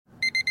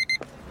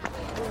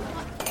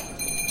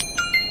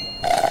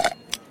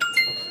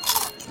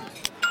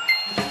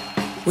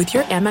With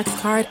your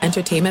Amex card,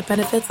 entertainment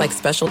benefits like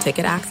special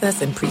ticket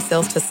access and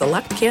pre-sales to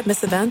select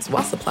can't-miss events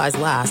while supplies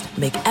last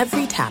make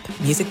every tap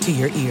music to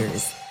your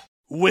ears.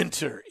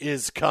 Winter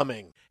is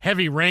coming.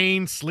 Heavy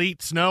rain,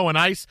 sleet, snow, and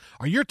ice.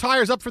 Are your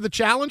tires up for the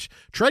challenge?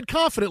 Tread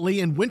confidently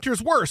in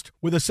winter's worst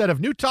with a set of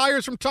new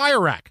tires from Tire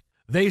Rack.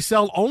 They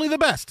sell only the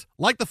best,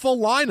 like the full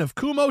line of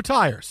Kumho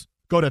tires.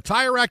 Go to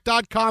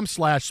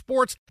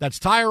TireRack.com/sports. That's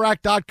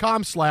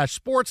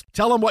TireRack.com/sports.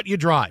 Tell them what you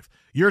drive.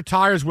 Your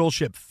tires will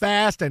ship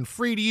fast and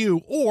free to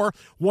you or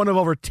one of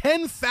over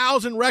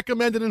 10,000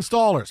 recommended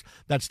installers.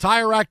 That's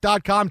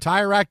TireRack.com,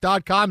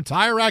 TireRack.com,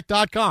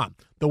 TireRack.com.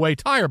 The way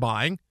tire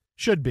buying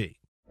should be.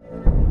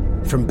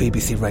 From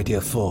BBC Radio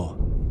 4,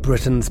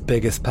 Britain's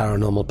biggest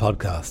paranormal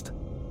podcast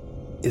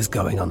is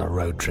going on a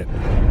road trip.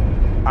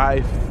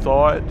 I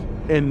thought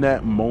in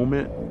that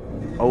moment,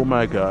 oh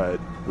my God,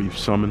 we've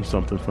summoned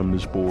something from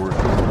this board.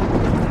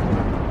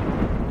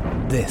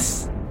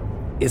 This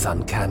is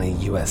Uncanny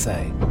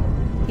USA.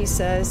 He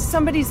says,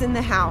 somebody's in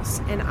the house,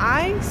 and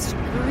I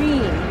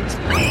screamed.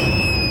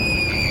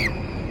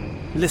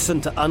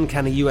 Listen to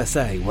Uncanny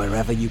USA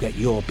wherever you get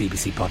your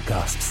BBC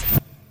podcasts,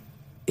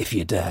 if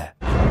you dare.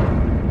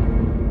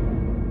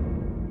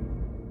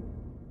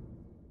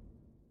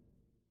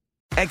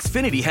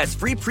 Xfinity has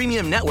free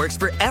premium networks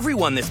for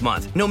everyone this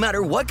month, no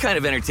matter what kind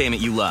of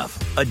entertainment you love.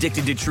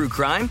 Addicted to true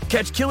crime?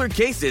 Catch killer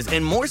cases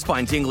and more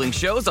spine-tingling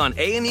shows on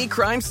A&E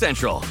Crime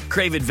Central.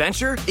 Crave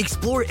adventure?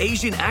 Explore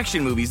Asian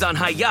action movies on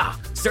Hi-YAH.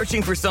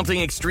 Searching for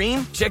something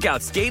extreme? Check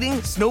out skating,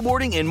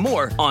 snowboarding, and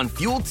more on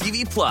Fuel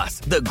TV Plus,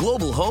 the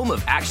global home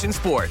of action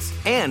sports.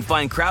 And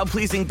find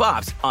crowd-pleasing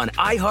bops on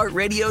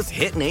iHeartRadio's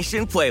Hit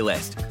Nation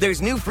playlist.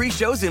 There's new free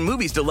shows and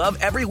movies to love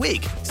every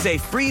week. Say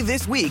free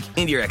this week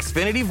in your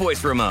Xfinity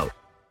voice remote.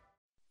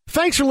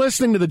 Thanks for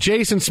listening to the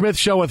Jason Smith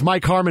Show with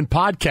Mike Harmon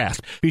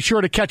podcast. Be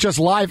sure to catch us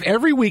live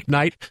every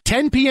weeknight,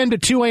 10 p.m. to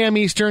 2 a.m.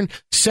 Eastern,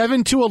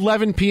 7 to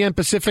 11 p.m.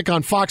 Pacific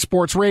on Fox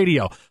Sports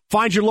Radio.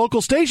 Find your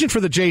local station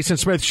for the Jason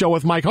Smith Show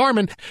with Mike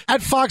Harmon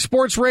at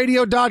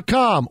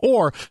foxsportsradio.com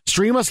or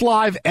stream us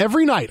live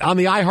every night on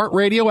the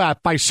iHeartRadio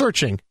app by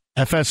searching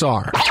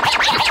FSR. Now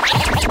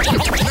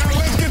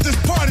let's get this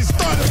party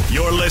started.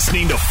 You're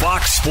listening to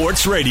Fox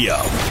Sports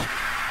Radio.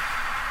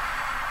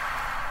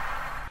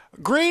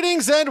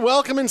 Greetings and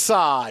welcome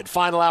inside.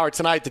 Final hour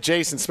tonight, the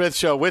Jason Smith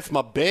Show with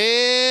my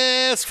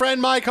best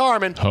friend Mike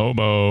Harmon.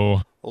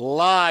 Hobo.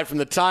 Live from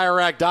the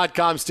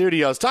TireRack.com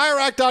studios.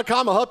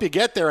 TireRack.com will help you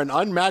get there. An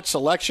unmatched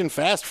selection,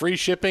 fast, free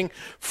shipping,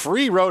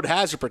 free road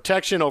hazard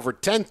protection, over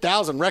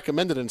 10,000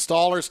 recommended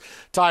installers.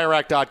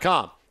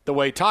 TireRack.com, the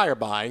way tire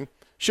buying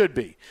should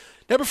be.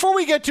 Now, before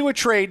we get to a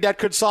trade that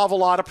could solve a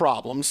lot of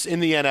problems in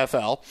the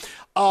NFL,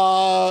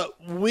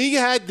 we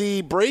had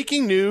the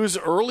breaking news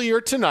earlier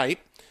tonight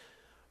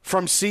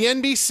from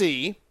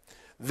CNBC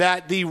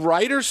that the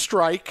writers'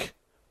 strike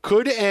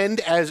could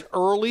end as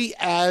early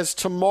as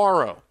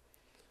tomorrow.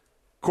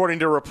 According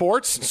to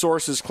reports and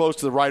sources close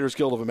to the Writers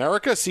Guild of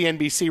America,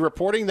 CNBC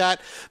reporting that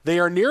they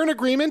are near an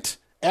agreement.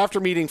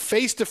 After meeting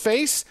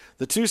face-to-face,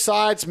 the two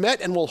sides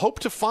met and will hope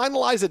to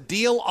finalize a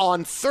deal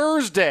on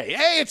Thursday.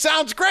 Hey, it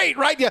sounds great,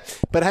 right? Yeah,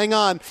 but hang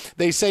on.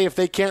 They say if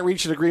they can't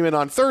reach an agreement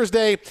on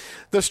Thursday,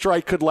 the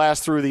strike could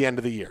last through the end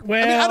of the year.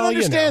 Well, I don't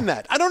understand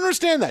that. I don't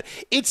understand that.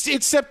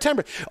 It's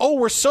September. Oh,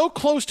 we're so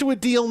close to a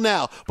deal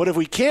now, but if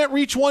we can't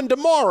reach one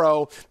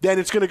tomorrow, then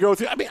it's going to go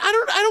through. I mean, I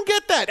don't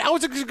get that. How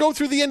is it going to go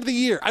through the end of the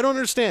year? I don't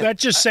understand.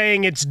 That's just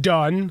saying it's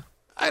done.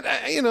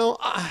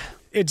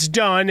 It's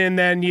done, and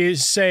then you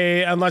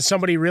say, unless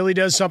somebody really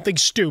does something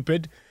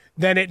stupid,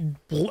 then it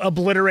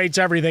obliterates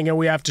everything, and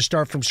we have to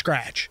start from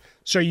scratch.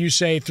 So you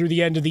say through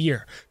the end of the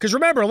year. Because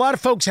remember, a lot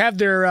of folks have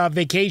their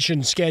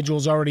vacation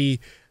schedules already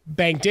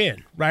banked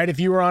in, right? If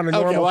you were on a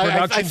normal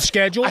production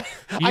schedule,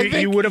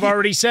 you would have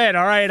already said,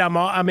 all right,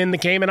 I'm in the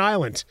Cayman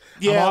Islands.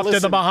 Yeah, I'm off to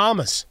the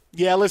Bahamas.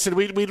 Yeah, listen,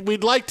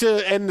 we'd like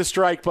to end the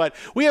strike, but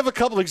we have a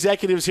couple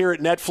executives here at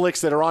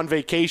Netflix that are on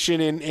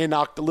vacation in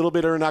a little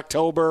bit in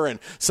October, and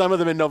some of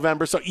them in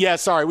November. So yeah,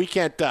 sorry, we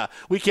can't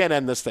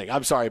end this thing.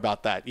 I'm sorry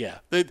about that. Yeah,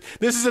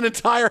 this is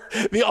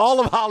all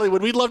of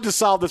Hollywood. We'd love to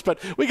solve this, but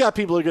we got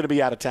people who are going to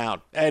be out of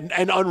town and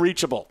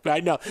unreachable.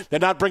 Right? No, they're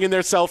not bringing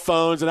their cell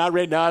phones. They're not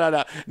ready.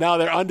 No.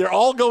 They're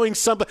all going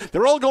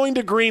They're all going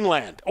to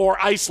Greenland or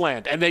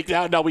Iceland, and we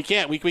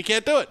can't. We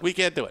can't do it. We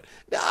can't do it.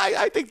 No,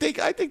 I think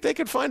they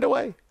could find a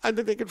way. I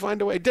think they could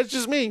find a way. That's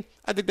just me.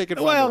 I think they could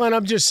find a way. Well, and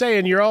I'm just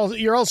saying, you're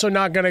also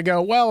not going to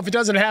go, well, if it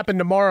doesn't happen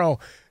tomorrow,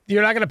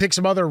 you're not going to pick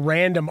some other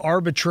random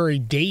arbitrary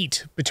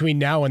date between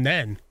now and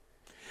then.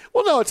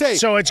 Well, no,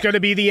 so it's going to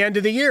be the end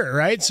of the year,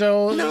 right?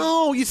 So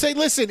no, you say,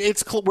 listen,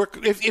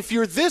 if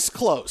you're this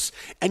close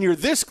and you're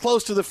this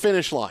close to the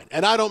finish line,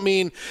 and I don't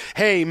mean,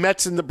 hey,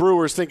 Mets and the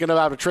Brewers thinking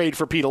about a trade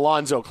for Pete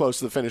Alonso close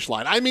to the finish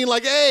line. I mean,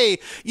 like, hey,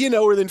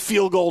 within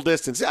field goal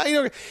distance.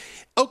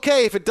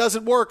 Okay, if it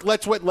doesn't work,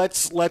 let's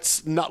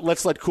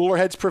let cooler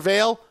heads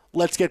prevail.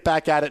 Let's get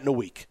back at it in a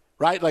week.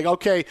 right? Like,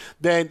 okay,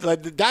 then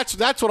that's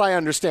what I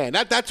understand.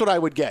 That's what I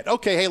would get.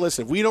 Okay, hey,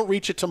 listen, if we don't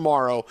reach it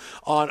tomorrow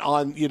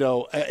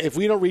if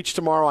we don't reach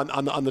tomorrow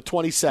on the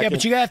 22nd. Yeah,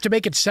 but you have to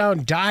make it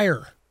sound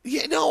dire.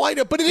 Yeah, no, I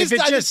know, but it's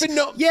but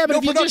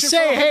if you just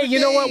say, hey, you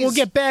know what, we'll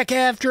get back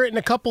after it in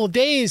a couple of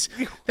days,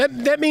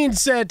 that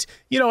means that,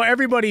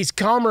 everybody's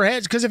calmer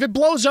heads. Because if it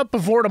blows up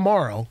before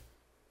tomorrow,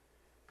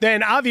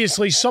 then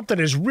obviously something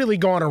has really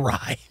gone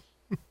awry.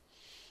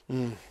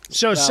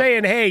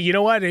 Saying, hey, you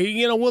know what,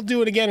 we'll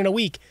do it again in a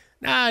week.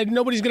 Nah,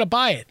 nobody's going to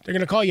buy it. They're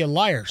going to call you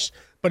liars.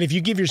 But if you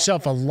give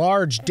yourself a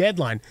large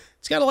deadline,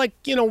 it's kind of like,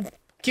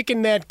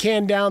 kicking that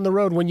can down the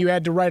road when you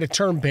had to write a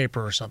term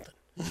paper or something.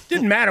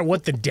 Didn't matter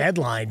what the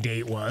deadline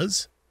date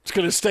was. It's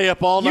going to stay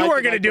up all night. You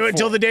weren't going to do it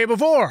until the day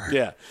before.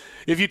 Yeah.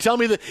 If you tell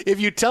me that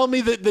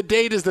the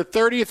date is the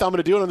 30th, I'm going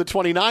to do it on the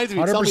 29th. If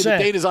you 100%. Tell me the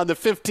date is on the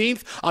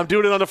 15th, I'm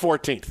doing it on the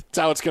 14th. That's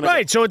how it's going to go.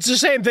 Right, so it's the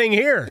same thing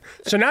here.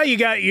 So now you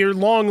got your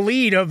long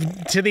lead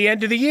to the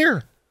end of the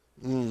year.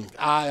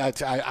 I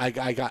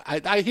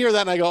hear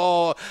that and I go,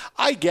 oh,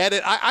 I get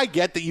it. I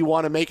get that you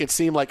want to make it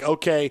seem like,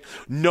 okay,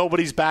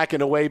 nobody's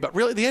backing away, but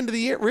really, the end of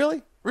the year,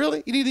 really?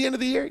 Really? You need the end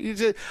of the year?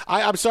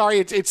 I'm sorry.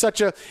 It's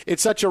such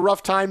a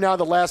rough time now,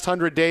 the last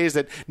 100 days,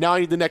 that now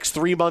I need the next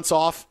 3 months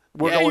off.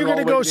 You're going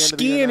to go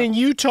skiing in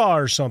Utah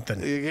or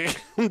something.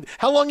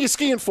 How long are you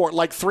skiing for?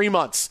 Like 3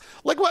 months.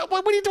 Like, what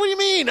do you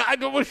mean?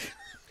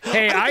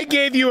 I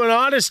gave you an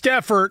honest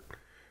effort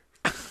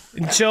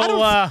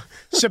until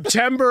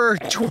September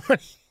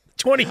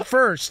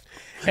 21st.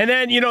 And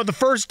then, the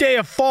first day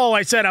of fall,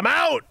 I said, I'm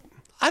out.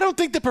 I don't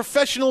think the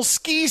professional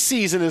ski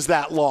season is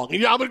that long.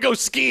 I'm going to go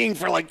skiing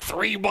for like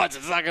 3 months.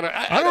 It's not going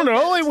to. I don't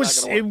know.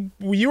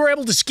 You were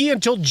able to ski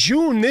until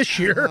June this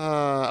year.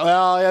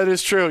 Well, that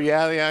is true.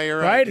 Yeah, you're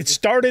right. Right. It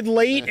started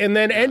late and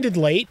then ended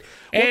late,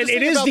 and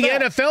it is the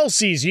NFL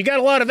season. You got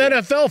a lot of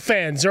NFL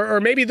fans, or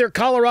maybe they're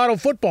Colorado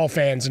football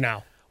fans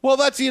now. Well,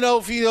 that's the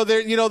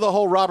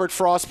whole Robert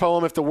Frost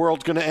poem. If the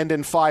world's going to end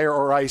in fire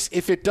or ice,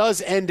 if it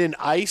does end in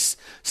ice,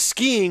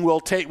 skiing will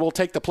take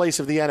the place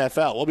of the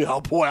NFL. We'll be,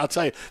 oh boy, I'll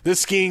tell you, this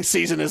skiing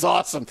season is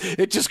awesome.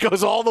 It just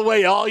goes all the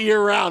way all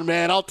year round,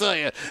 man. I'll tell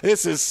you,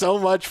 this is so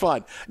much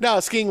fun. No,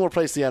 skiing will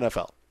replace the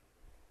NFL.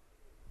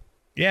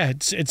 Yeah,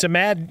 it's a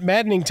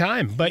maddening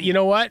time. But you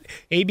know what?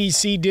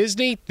 ABC,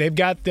 Disney, they've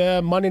got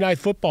Monday Night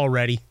Football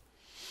ready.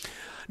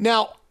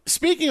 Now,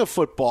 speaking of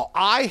football,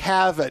 I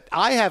have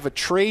a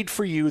trade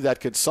for you that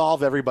could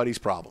solve everybody's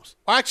problems.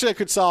 Actually, I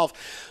could solve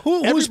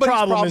whose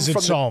problem is it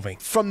solving?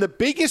 From the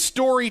biggest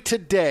story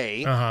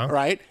today,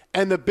 right,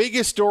 and the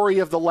biggest story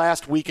of the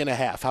last week and a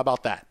half. How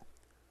about that?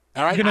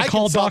 All right, you're going to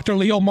call Dr.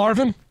 Leo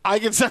Marvin? I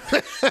can.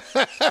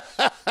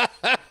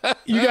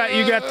 You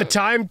got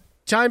the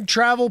time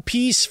travel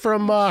piece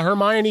from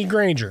Hermione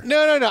Granger.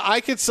 No. I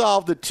could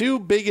solve the two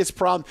biggest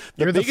problems.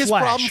 The biggest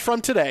problem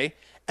from today.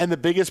 And the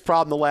biggest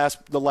problem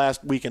the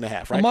last week and a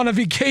half, right? I'm on a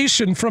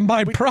vacation from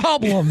my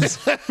problems.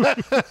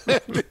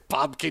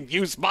 Bob can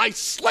use my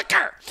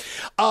slicker.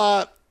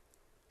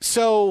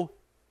 So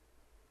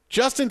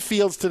Justin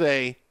Fields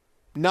today,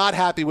 not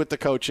happy with the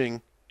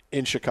coaching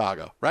in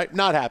Chicago, right?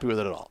 Not happy with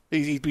it at all.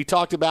 We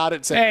talked about it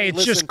and said, hey,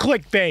 it's just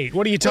clickbait.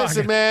 What are you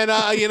talking about? Listen, man,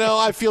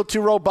 I feel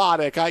too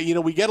robotic.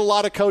 We get a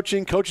lot of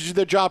coaching. Coaches do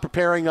their job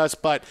preparing us,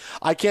 but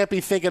I can't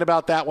be thinking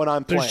about that when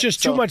I'm playing. There's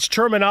just too much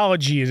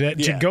terminology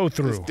to go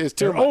through.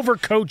 They're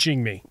overcoaching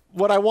me.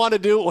 What I want to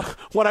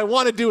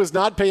do is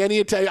not pay any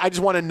attention. I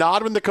just want to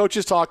nod when the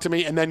coaches talk to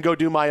me and then go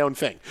do my own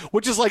thing,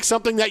 which is like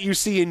something that you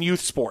see in youth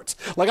sports.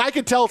 Like I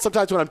can tell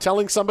sometimes when I'm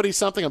telling somebody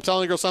something, I'm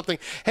telling a girl something,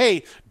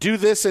 hey, do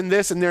this, and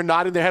they're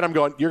nodding their head. I'm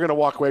going, you're going to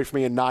walk away from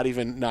me and not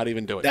even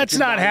do it. That's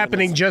not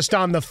happening just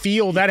on the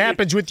field. That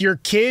happens with your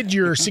kid,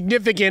 your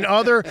significant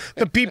other,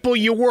 the people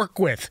you work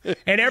with.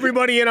 And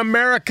everybody in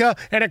America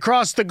and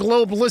across the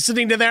globe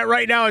listening to that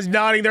right now is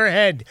nodding their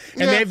head.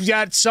 And they've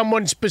got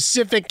someone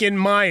specific in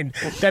mind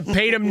that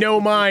paid him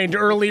no mind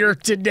earlier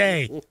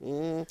today.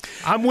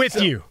 I'm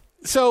with you.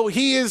 So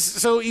he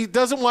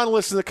doesn't want to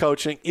listen to the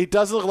coaching. It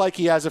doesn't look like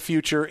he has a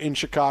future in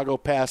Chicago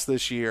past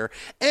this year.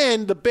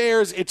 And the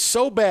Bears, it's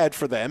so bad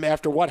for them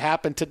after what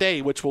happened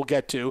today, which we'll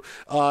get to,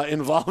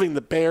 involving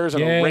the Bears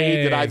and a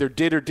raid that either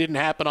did or didn't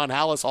happen on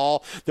Hallis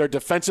Hall. Their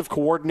defensive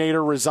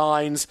coordinator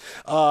resigns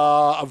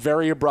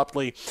very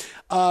abruptly.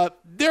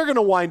 They're going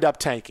to wind up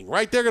tanking,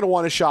 right? They're going to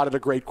want a shot at a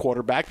great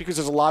quarterback because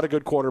there's a lot of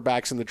good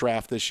quarterbacks in the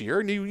draft this year.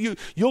 And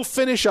you'll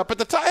finish up at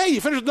the top. Hey,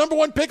 you finished the number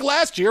one pick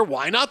last year.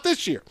 Why not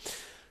this year?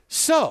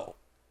 So,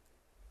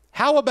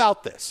 how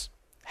about this?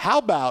 How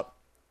about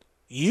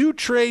you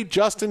trade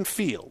Justin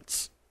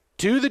Fields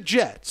to the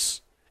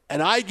Jets,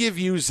 and I give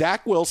you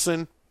Zach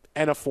Wilson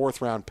and a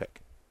fourth-round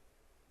pick?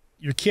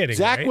 You're kidding,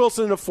 Zach right?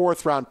 Wilson and a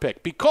fourth-round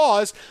pick,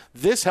 because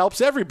this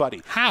helps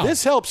everybody. How?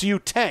 This helps you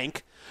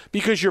tank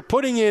because you're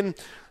putting in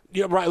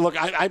Yeah, right. Look,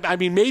 I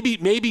mean,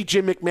 maybe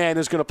Jim McMahon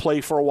is going to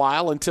play for a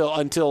while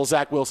until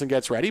Zach Wilson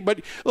gets ready.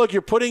 But look,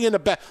 you're putting in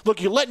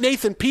look. You let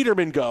Nathan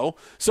Peterman go,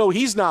 so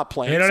he's not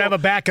playing. They don't have a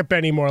backup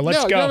anymore. Let's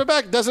go. You don't have a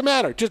backup. Doesn't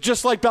matter.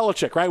 Just like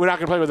Belichick, right? We're not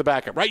going to play with a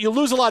backup, right? You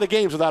lose a lot of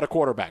games without a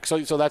quarterback, so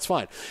that's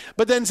fine.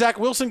 But then Zach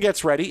Wilson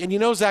gets ready, and you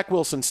know Zach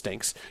Wilson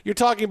stinks. You're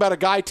talking about a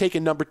guy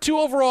taken number 2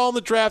 overall in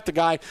the draft, a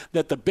guy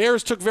that the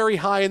Bears took very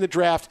high in the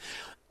draft.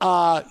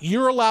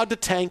 You're allowed to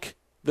tank.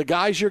 The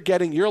guys you're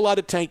getting, you're allowed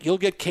to tank. You'll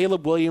get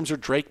Caleb Williams or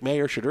Drake May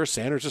or Shedeur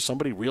Sanders or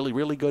somebody really,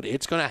 really good.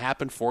 It's going to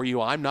happen for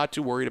you. I'm not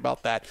too worried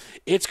about that.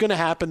 It's going to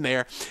happen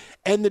there.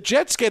 And the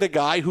Jets get a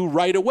guy who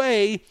right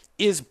away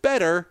is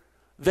better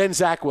than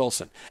Zach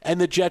Wilson. And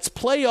the Jets'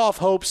 playoff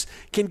hopes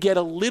can get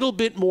a little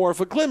bit more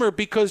of a glimmer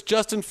because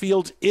Justin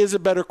Fields is a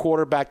better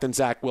quarterback than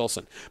Zach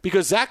Wilson.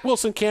 Because Zach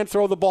Wilson can't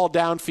throw the ball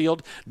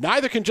downfield.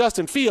 Neither can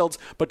Justin Fields,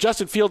 but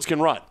Justin Fields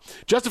can run.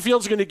 Justin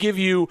Fields is going to give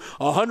you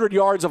 100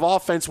 yards of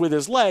offense with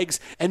his legs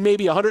and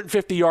maybe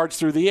 150 yards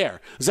through the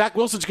air. Zach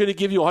Wilson's going to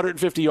give you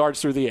 150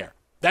 yards through the air.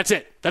 That's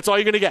it. That's all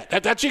you're going to get.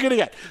 That's what you're going to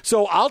get.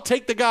 So I'll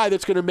take the guy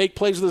that's going to make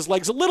plays with his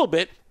legs a little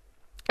bit.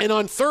 And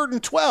on 3rd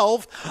and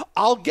 12,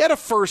 I'll get a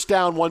first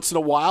down once in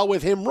a while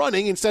with him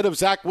running instead of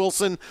Zach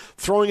Wilson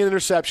throwing an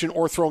interception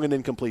or throwing an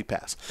incomplete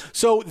pass.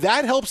 So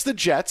that helps the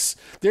Jets.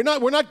 We're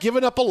not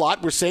giving up a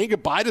lot. We're saying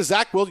goodbye to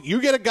Zach Wilson.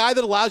 You get a guy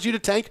that allows you to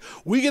tank.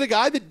 We get a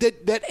guy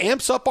that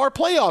amps up our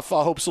playoff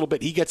hopes a little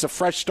bit. He gets a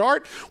fresh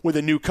start with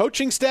a new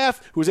coaching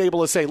staff who's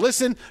able to say,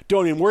 listen,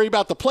 don't even worry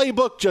about the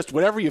playbook. Just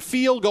whatever you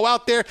feel, go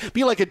out there.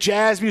 Be like a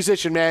jazz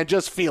musician, man.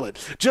 Just feel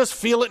it. Just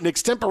feel it and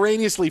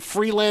extemporaneously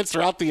freelance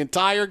throughout the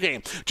entire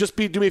game. Just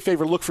do me a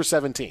favor, look for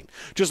 17.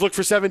 Just look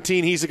for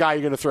 17. He's the guy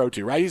you're going to throw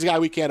to, right? He's the guy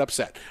we can't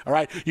upset, all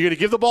right? You're going to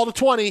give the ball to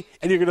 20,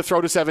 and you're going to throw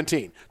to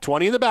 17.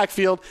 20 in the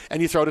backfield,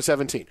 and you throw to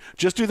 17.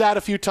 Just do that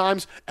a few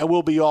times, and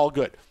we'll be all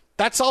good.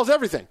 That solves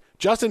everything.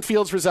 Justin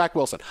Fields for Zach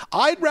Wilson.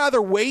 I'd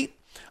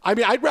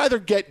rather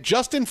get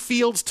Justin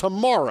Fields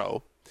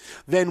tomorrow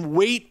than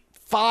wait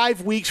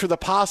 5 weeks for the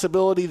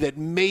possibility that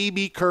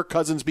maybe Kirk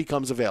Cousins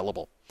becomes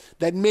available.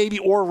 That maybe,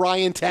 or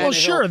Ryan Tannehill. Well,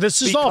 sure,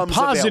 this is all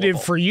positive available.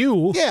 For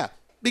you. Yeah.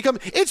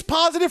 It's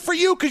positive for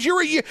you because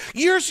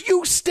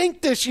you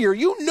stink this year.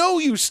 You know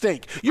you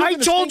stink. I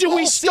told you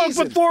we stunk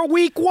before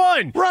week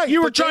 1. Right.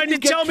 You were trying to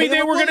tell me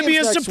they were going to be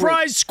a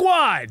surprise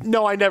squad.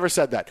 No, I never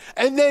said that.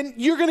 And then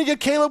you're going to get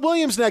Caleb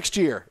Williams next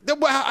year.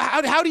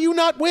 How do you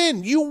not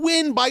win? You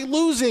win by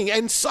losing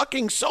and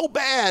sucking so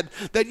bad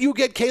that you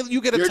get Caleb.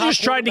 You get a. You're top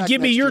just trying to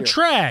give me your year.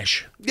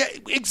 trash. Yeah,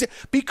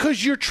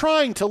 because you're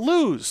trying to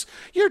lose.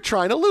 You're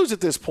trying to lose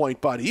at this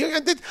point, buddy.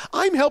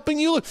 I'm helping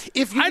you.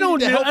 If you need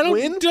to help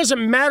win, it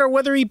doesn't matter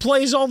whether he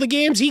plays all the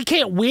games. He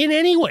can't win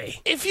anyway.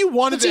 If you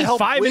wanted to help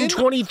 5 win, and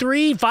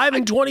 23, 5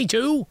 and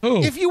 22.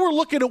 If you were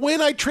looking to win,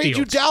 I'd trade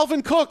you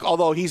Dalvin Cook,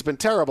 although he's been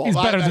terrible. He's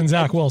better than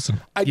Zach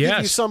Wilson. I'd give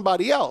you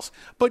somebody else.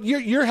 But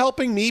you're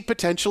helping me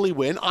potentially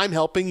win. I'm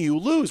helping you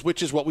lose,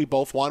 which is what we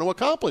both want to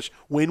accomplish.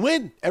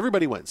 Win-win.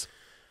 Everybody wins.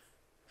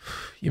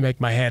 You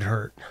make my head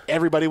hurt.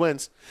 Everybody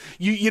wins.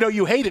 You know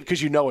you hate it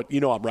because you know it. You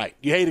know I'm right.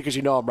 You hate it because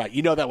you know I'm right.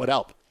 You know that would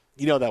help.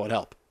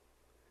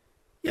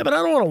 Yeah, but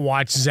I don't want to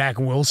watch Zach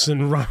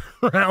Wilson run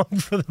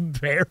around for the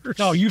Bears.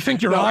 No, you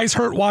think your eyes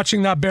hurt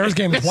watching that Bears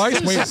game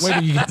twice? Wait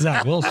till you get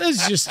Zach Wilson.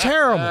 This is just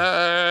terrible.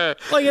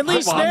 Like, at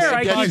least there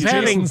I keep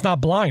having... Jason's not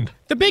blind.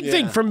 The big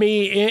thing for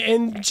me,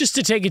 and just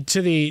to take it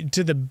to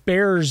the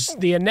Bears,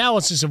 the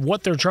analysis of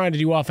what they're trying to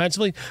do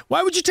offensively,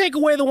 why would you take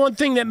away the one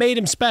thing that made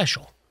him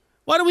special?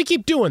 Why do we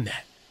keep doing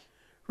that?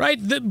 Right?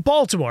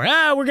 Baltimore,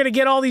 we're going to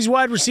get all these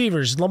wide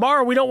receivers.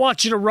 Lamar, we don't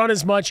want you to run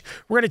as much.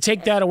 We're going to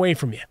take that away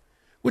from you.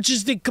 Which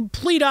is the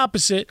complete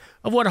opposite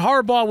of what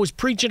Harbaugh was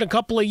preaching a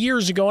couple of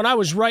years ago, and I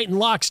was right in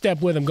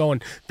lockstep with him going,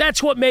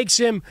 that's what makes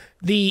him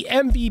the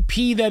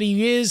MVP that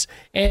he is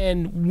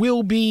and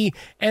will be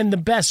and the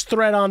best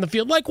threat on the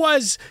field.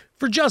 Likewise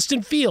for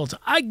Justin Fields.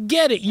 I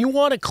get it. You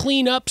want to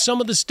clean up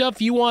some of the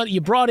stuff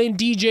you brought in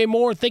DJ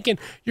Moore thinking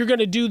you're going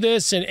to do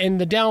this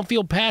and the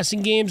downfield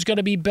passing game is going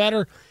to be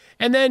better.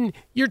 And then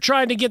you're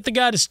trying to get the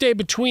guy to stay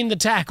between the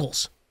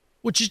tackles,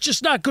 which is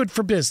just not good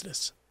for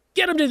business.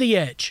 Get him to the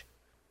edge.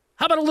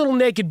 How about a little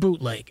naked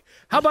bootleg?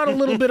 How about a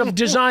little bit of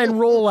design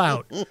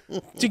rollout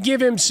to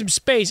give him some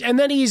space? And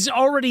then he's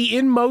already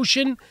in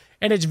motion,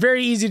 and it's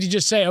very easy to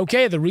just say,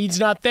 okay, the read's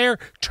not there,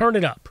 turn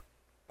it up.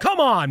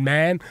 Come on,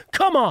 man.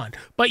 Come on.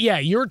 But yeah,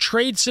 your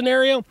trade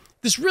scenario,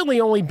 this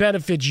really only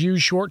benefits you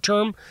short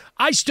term.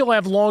 I still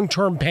have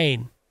long-term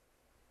pain.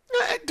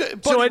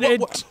 But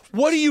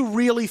what do you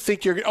really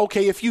think you're –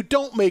 okay, if you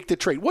don't make the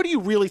trade, what do you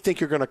really think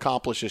you're going to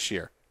accomplish this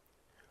year?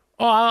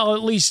 Oh, I'll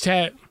at least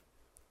have –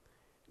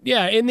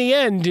 yeah, in the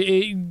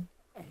end,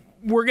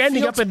 we're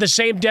ending up at the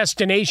same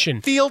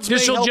destination.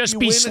 This will just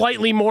be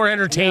slightly more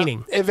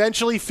entertaining. Yeah.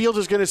 Eventually, Fields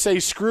is going to say,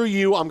 screw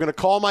you, I'm going to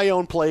call my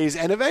own plays,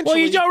 and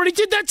eventually... Well, you already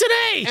did that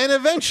today! And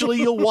eventually,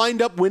 you'll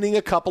wind up winning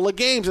a couple of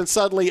games, and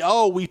suddenly,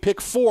 we pick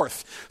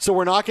 4th, so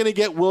we're not going to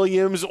get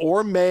Williams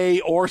or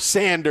May or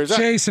Sanders.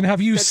 Jason, have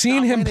you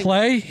seen him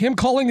play? Him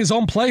calling his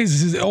own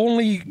plays is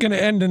only going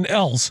to end in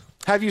L's.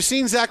 Have you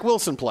seen Zach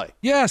Wilson play?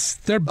 Yes,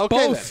 they're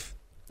both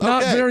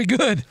not very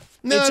good.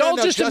 It's all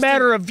just a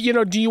matter of,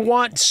 do you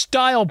want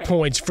style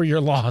points for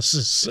your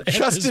losses?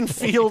 Justin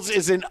Fields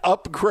is an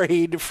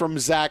upgrade from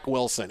Zach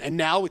Wilson. And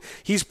now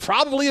he's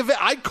probably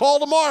I'd call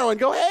tomorrow and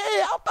go,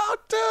 hey, how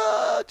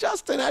about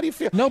Justin? How do you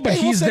feel? No, but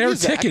he's their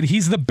ticket.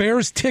 He's the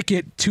Bears'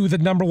 ticket to the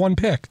number 1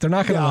 pick. They're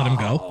not going to let him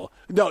go.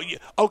 No,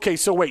 okay,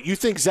 so wait, you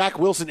think Zach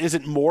Wilson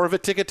isn't more of a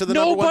ticket to the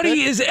number 1 pick?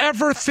 Nobody is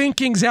ever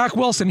thinking Zach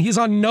Wilson. He's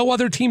on no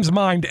other team's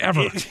mind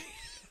ever.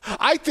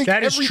 I think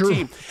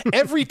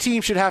every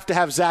team should have to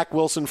have Zach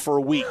Wilson for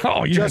a week.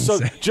 Oh, just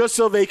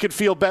so they could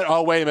feel better.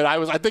 Oh, wait a minute.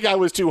 I think I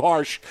was too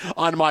harsh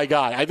on my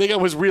guy. I think I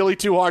was really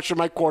too harsh on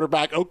my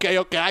quarterback. Okay,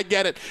 I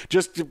get it.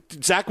 Just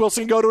Zach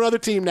Wilson go to another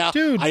team now.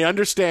 Dude, I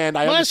understand.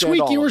 Last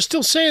week you were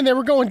still saying they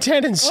were going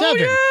 10-7. Oh,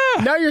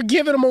 yeah. Now you're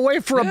giving them away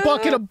for a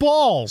bucket of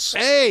balls.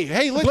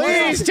 Hey, look.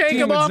 Please take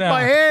them off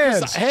my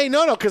hands. Hey,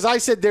 no, because I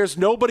said there's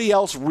nobody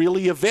else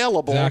really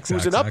available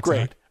who's an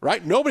upgrade.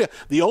 Right? Nobody.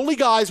 The only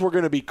guys were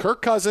going to be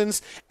Kirk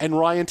Cousins and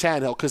Ryan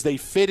Tannehill because they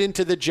fit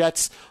into the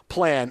Jets'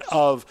 plan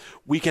of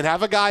we can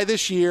have a guy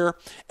this year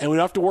and we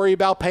don't have to worry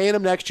about paying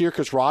him next year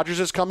because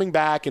Rodgers is coming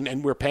back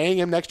and we're paying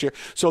him next year.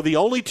 So the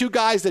only 2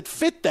 guys that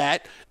fit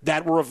that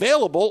were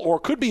available or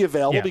could be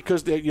available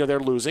because they're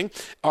losing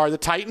are the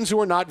Titans,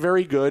 who are not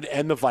very good,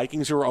 and the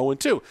Vikings, who are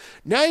 0-2.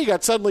 Now you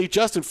got suddenly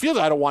Justin Fields.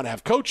 I don't want to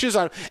have coaches,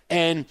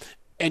 and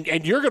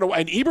you're going to,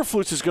 and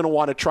Eberflus is going to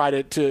want to try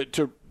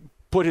to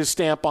put his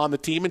stamp on the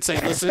team and say,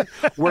 listen,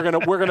 we're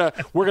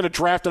gonna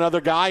draft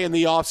another guy in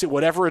the offseason,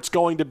 whatever it's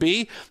going to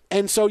be.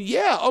 And so,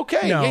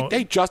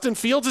 hey, Justin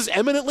Fields is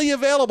eminently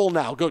available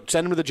now. Go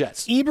send him to the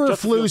Jets.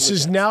 Eberflus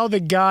is now the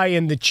guy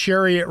in the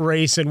chariot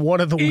race, and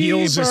one of the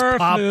wheels is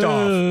popped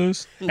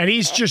off, and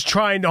he's just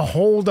trying to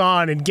hold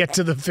on and get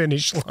to the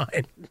finish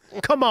line.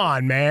 Come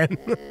on, man.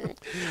 I'm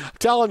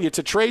telling you, it's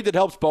a trade that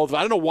helps both.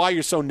 I don't know why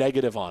you're so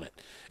negative on it.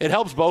 It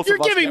helps both of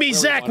us. You're giving me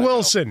Zach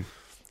Wilson.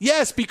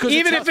 Yes, because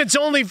even if it's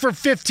only for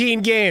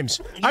 15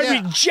 games,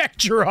 I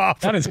reject your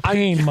offer. That is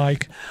pain,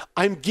 Mike.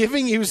 I'm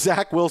giving you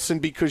Zach Wilson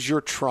because you're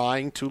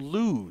trying to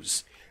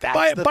lose.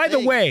 By the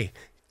way,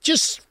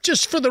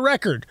 just for the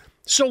record,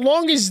 so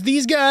long as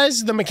these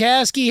guys, the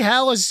McCaskey,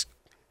 Hallis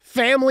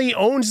family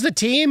owns the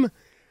team,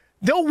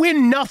 they'll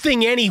win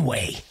nothing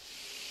anyway.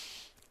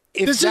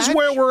 This is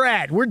where we're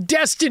at. We're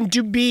destined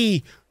to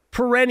be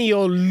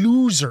perennial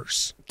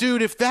losers.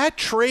 Dude, if that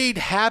trade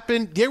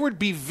happened, there would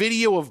be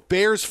video of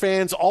Bears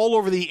fans all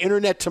over the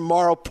internet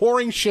tomorrow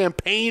pouring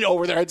champagne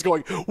over their heads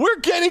going, we're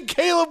getting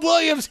Caleb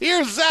Williams.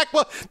 Here's Zach.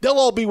 They'll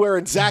all be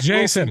wearing Zach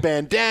Wilson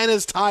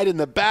bandanas tied in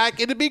the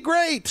back. It'd be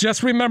great.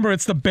 Just remember,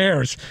 it's the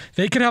Bears.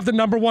 They could have the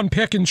number 1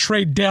 pick and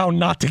trade down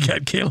not to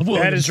get Caleb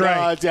Williams. That is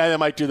right. Yeah, they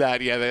might do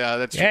that. Yeah,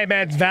 that's true. Hey,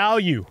 man,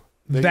 value.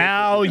 They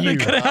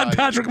could have had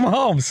Patrick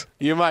Mahomes.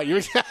 You might.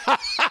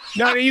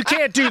 No, you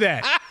can't do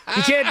that.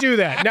 You can't do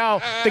that. Now,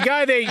 the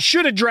guy they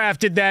should have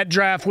drafted that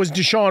draft was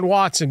Deshaun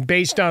Watson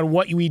based on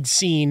what we'd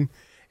seen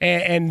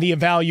and the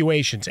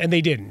evaluations, and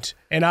they didn't.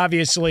 And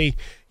obviously,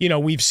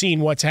 we've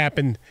seen what's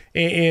happened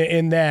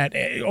in that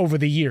over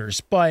the years.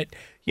 But,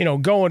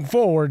 going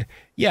forward,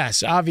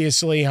 yes,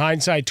 obviously,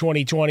 hindsight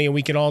 2020, and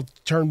we can all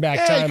turn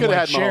back time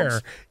like Cher.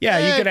 Yeah,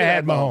 you could have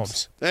had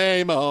Mahomes.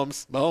 Hey,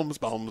 Mahomes.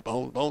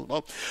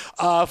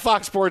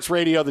 Fox Sports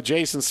Radio, the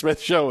Jason Smith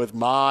Show with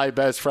my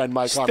best friend,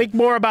 Mike Harmon. Think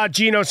more about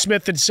Geno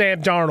Smith than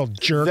Sam Darnold,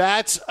 jerk.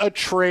 That's a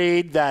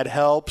trade that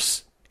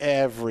helps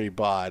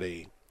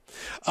everybody.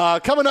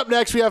 Coming up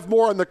next, we have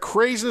more on the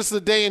craziness of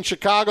the day in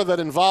Chicago that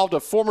involved a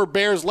former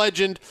Bears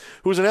legend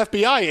who's an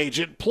FBI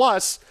agent.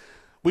 Plus,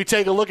 we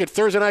take a look at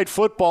Thursday Night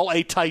Football,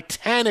 a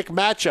titanic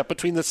matchup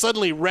between the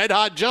suddenly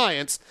red-hot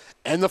Giants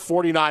and the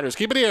 49ers.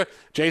 Keep it here.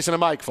 Jason and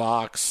Mike,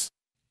 Fox.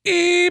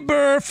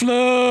 Eberflus.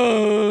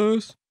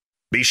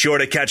 Be sure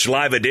to catch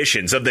live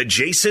editions of The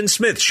Jason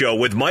Smith Show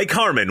with Mike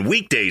Harmon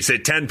weekdays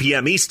at 10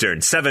 p.m.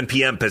 Eastern, 7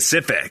 p.m.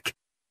 Pacific.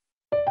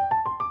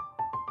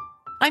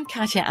 I'm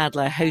Katya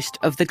Adler, host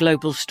of The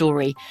Global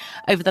Story.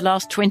 Over the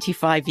last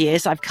 25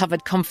 years, I've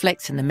covered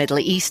conflicts in the Middle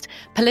East,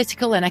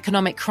 political and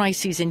economic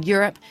crises in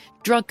Europe,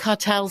 drug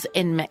cartels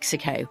in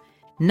Mexico.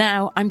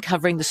 Now I'm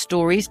covering the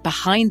stories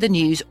behind the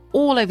news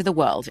all over the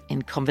world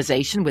in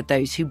conversation with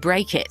those who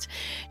break it.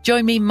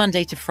 Join me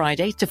Monday to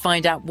Friday to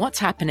find out what's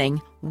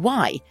happening,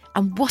 why,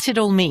 and what it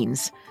all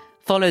means.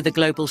 Follow The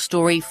Global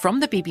Story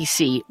from the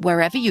BBC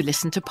wherever you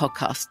listen to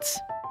podcasts.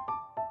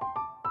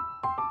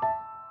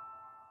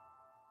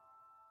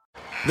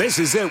 This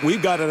is it.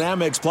 We've got an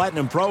Amex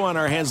Platinum Pro on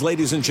our hands,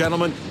 ladies and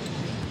gentlemen.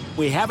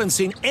 We haven't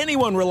seen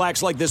anyone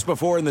relax like this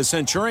before in the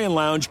Centurion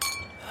Lounge.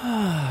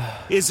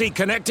 Is he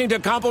connecting to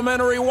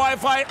complimentary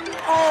Wi-Fi?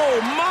 Oh,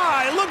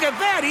 my. Look at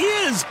that. He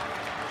is.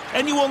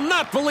 and you will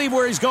not believe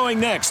where he's going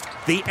next.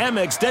 The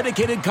Amex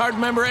dedicated card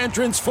member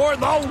entrance for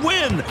the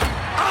win.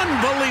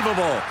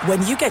 Unbelievable.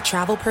 When you get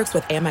travel perks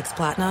with Amex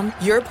Platinum,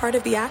 you're part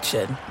of the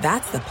action.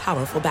 That's the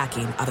powerful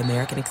backing of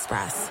American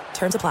Express.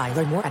 Terms apply.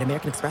 Learn more at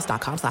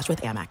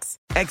americanexpress.com/withAmex.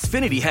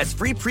 Xfinity has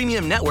free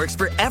premium networks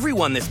for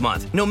everyone this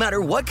month, no matter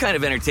what kind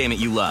of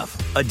entertainment you love.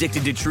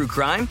 Addicted to true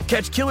crime?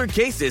 Catch killer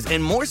cases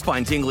and more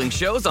spine-tingling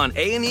shows on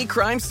A&E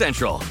Crime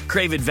Central.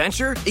 Crave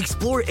adventure?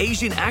 Explore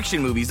Asian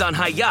action movies on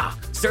Hi-YAH.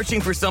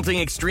 Searching for something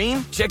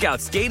extreme? Check out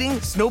skating,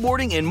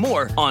 snowboarding, and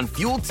more on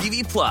Fuel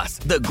TV Plus,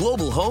 the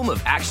global home of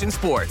action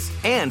sports.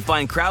 And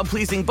find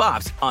crowd-pleasing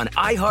bops on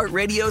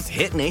iHeartRadio's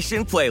Hit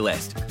Nation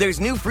playlist. There's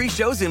new free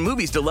shows and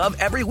movies to love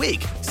every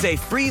week. Say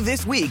free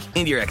this week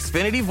in your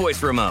Xfinity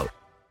voice remote.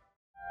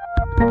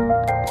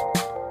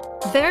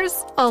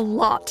 There's a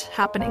lot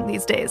happening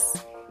these days,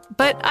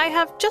 but I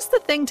have just the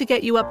thing to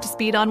get you up to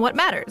speed on what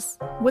matters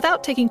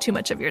without taking too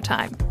much of your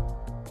time.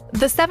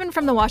 The 7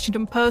 from the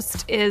Washington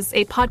Post is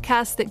a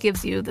podcast that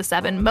gives you the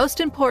 7 most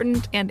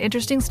important and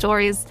interesting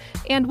stories,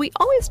 and we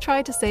always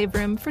try to save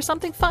room for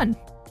something fun.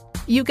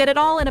 You get it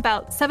all in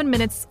about 7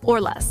 minutes or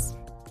less.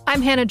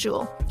 I'm Hannah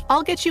Jewell.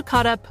 I'll get you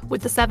caught up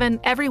with the 7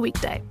 every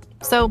weekday.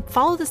 So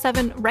follow the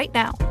 7 right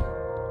now.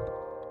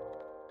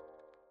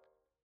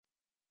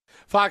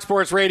 Fox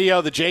Sports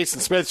Radio, the Jason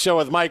Smith Show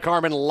with Mike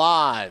Harmon,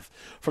 live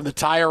from the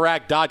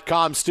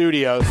TireRack.com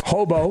studios.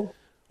 Hobo.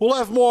 We'll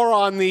have more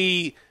on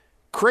the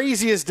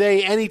craziest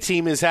day any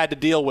team has had to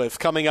deal with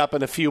coming up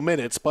in a few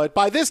minutes. But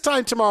by this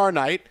time tomorrow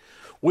night,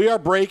 we are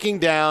breaking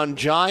down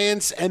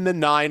Giants and the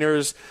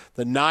Niners.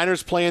 The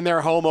Niners playing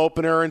their home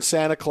opener in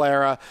Santa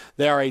Clara.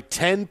 They are a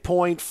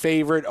 10-point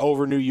favorite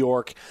over New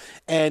York.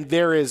 And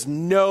there is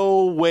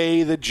no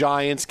way the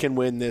Giants can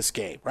win this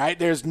game, right?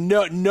 There's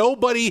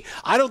nobody,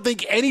 I don't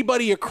think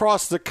anybody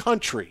across the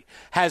country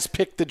has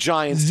picked the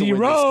Giants to win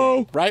this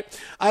game, right?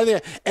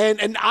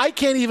 And I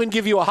can't even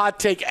give you a hot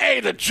take,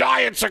 hey, the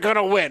Giants are going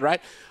to win,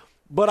 right?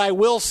 But I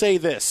will say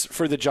this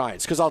for the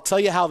Giants, because I'll tell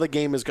you how the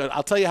game is going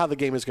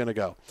to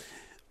go.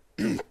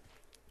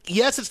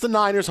 Yes, it's the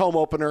Niners home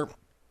opener.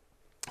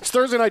 It's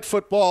Thursday Night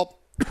Football.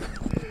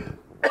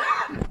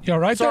 You all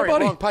right Sorry, there,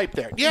 buddy? wrong pipe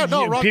there. Yeah,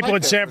 no, wrong people pipe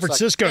in there San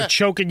Francisco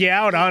choking you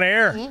out on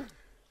air. Mm-hmm.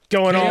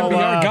 Going all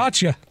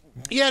got you.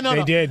 Yeah, no,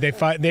 they did.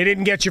 They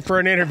didn't get you for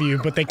an interview,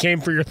 but they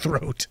came for your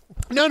throat.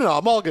 No,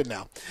 I'm all good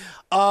now.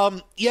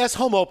 Yes,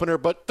 home opener,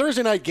 but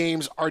Thursday night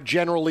games are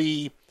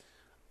generally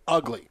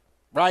ugly,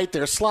 right?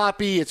 They're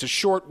sloppy. It's a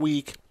short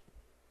week.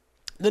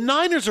 The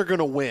Niners are going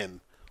to win,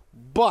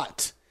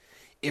 but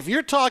if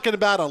you're talking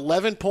about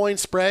 11-point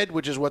spread,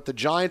 which is what the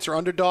Giants are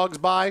underdogs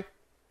by,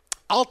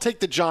 I'll take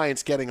the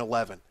Giants getting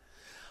 11.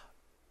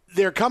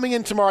 They're coming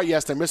in tomorrow.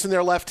 Yes, they're missing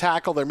their left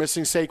tackle. They're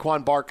missing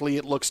Saquon Barkley.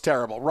 It looks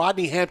terrible.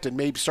 Rodney Hampton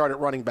may start at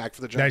running back for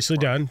the Giants. Nicely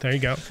done. There you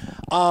go.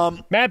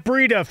 Matt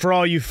Breida for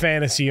all you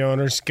fantasy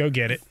owners. Go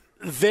get it.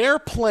 Their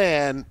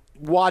plan,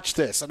 watch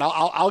this, and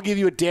I'll give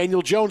you a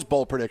Daniel Jones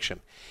bowl prediction.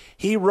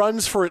 He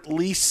runs for at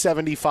least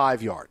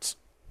 75 yards.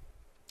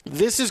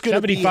 This is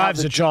going to be 75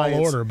 is a tall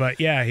order, but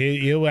yeah,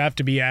 he'll have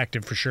to be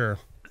active for sure.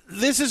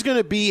 This is going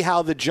to be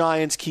how the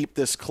Giants keep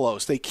this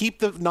close. They keep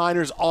the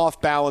Niners off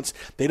balance.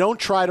 They don't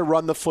try to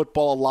run the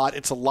football a lot.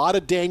 It's a lot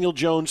of Daniel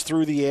Jones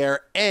through the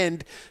air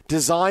and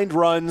designed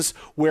runs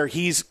where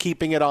he's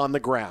keeping it on the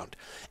ground.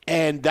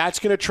 And that's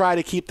going to try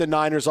to keep the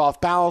Niners off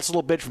balance a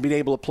little bit from being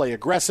able to play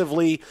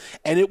aggressively,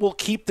 and it will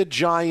keep the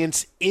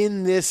Giants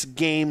in this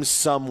game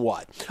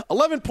somewhat.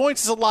 11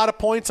 points is a lot of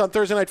points on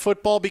Thursday Night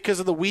Football because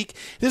of the week.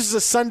 This is a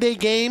Sunday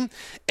game,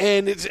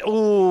 and it's,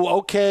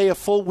 a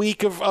full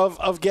week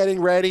of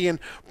getting ready, and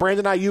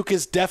Brandon Ayuk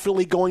is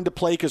definitely going to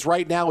play because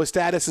right now his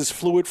status is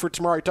fluid for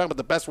tomorrow. You're talking about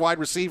the best wide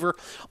receiver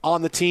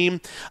on the team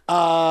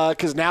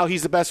because now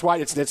he's the best wide.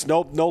 It's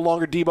no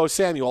longer Deebo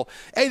Samuel.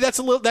 Hey, that's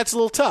a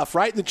little tough,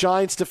 right? And the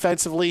Giants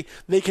defensively,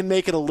 they can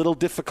make it a little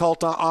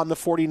difficult on the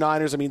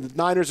 49ers. I mean, the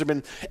Niners have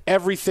been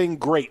everything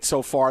great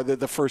so far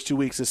the first 2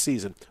 weeks of the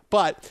season.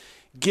 But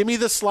give me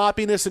the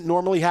sloppiness that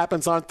normally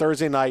happens on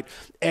Thursday night,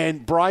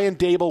 and Brian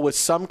Daboll with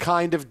some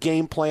kind of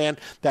game plan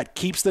that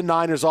keeps the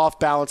Niners off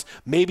balance,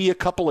 maybe a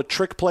couple of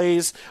trick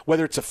plays,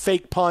 whether it's a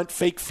fake punt,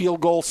 fake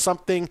field goal,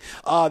 something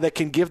that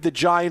can give the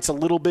Giants a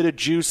little bit of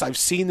juice. I've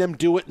seen them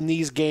do it in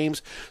these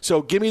games.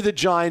 So give me the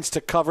Giants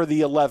to cover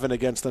the 11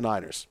 against the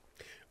Niners.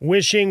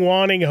 Wishing,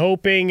 wanting,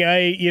 hoping.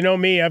 You know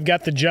me, I've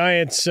got the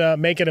Giants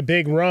making a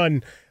big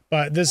run,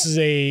 but this is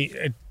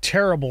a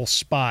terrible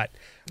spot.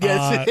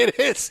 Yes, it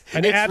is.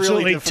 An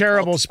absolutely really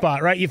terrible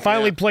spot, right? You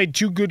finally played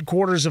 2 good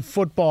quarters of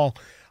football.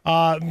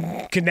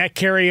 Can that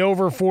carry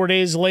over 4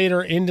 days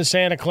later into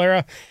Santa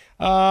Clara?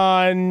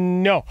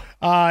 No.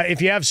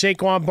 If you have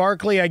Saquon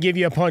Barkley, I give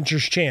you a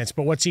puncher's chance,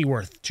 but what's he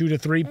worth? 2 to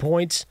 3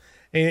 points?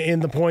 In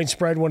the point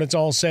spread when it's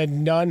all said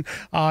and done.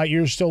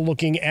 You're still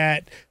looking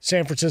at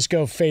San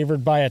Francisco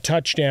favored by a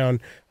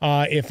touchdown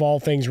if all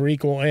things were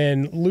equal,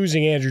 and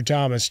losing Andrew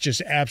Thomas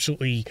just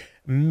absolutely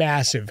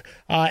massive.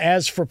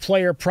 As for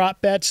player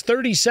prop bets,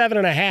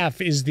 37.5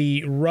 is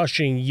the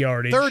rushing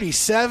yardage.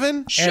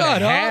 37? Shut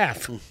up.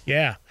 Half.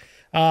 Yeah.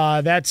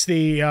 That's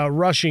the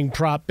rushing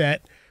prop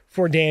bet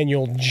for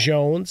Daniel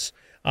Jones.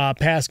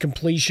 Pass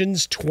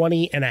completions,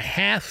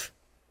 20.5.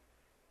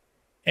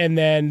 And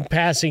then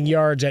passing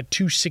yards at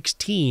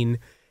 216.5.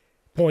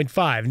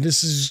 And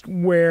this is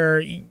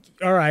where,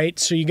 all right,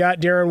 so you got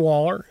Darren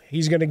Waller.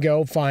 He's going to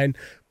go, fine.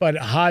 But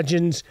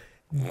Hodgins,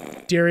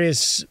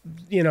 Darius,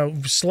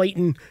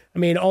 Slayton, I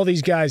mean, all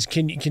these guys,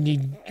 can you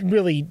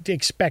really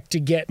expect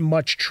to get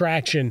much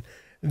traction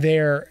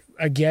there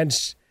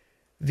against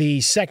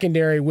the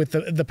secondary with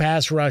the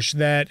pass rush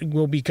that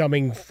will be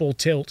coming full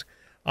tilt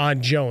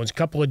on Jones? A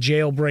couple of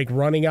jailbreak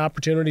running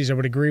opportunities, I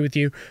would agree with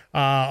you.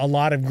 A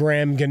lot of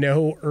Graham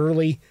Gano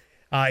early.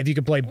 If you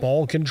could play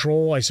ball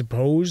control, I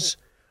suppose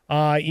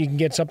you can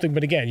get something.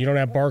 But again, you don't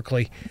have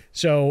Barkley.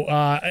 So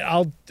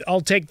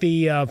I'll take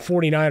the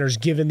 49ers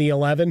given the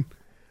 11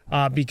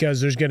 because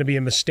there's going to be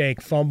a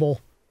mistake,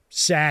 fumble,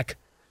 sack,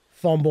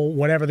 fumble,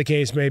 whatever the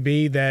case may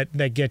be,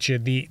 that gets you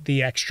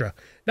the extra.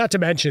 Not to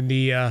mention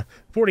the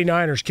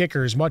 49ers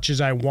kicker, as much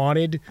as I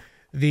wanted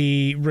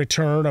the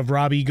return of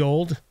Robbie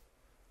Gould,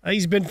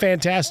 he's been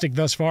fantastic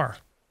thus far.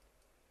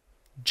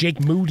 Jake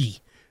Moody,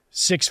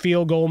 6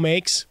 field goal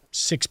makes,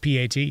 6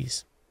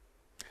 PATs.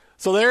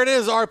 So there it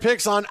is, our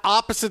picks on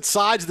opposite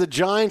sides of the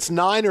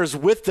Giants-Niners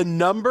with the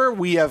number.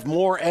 We have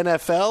more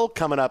NFL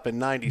coming up in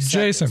 90 seconds.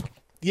 Jason.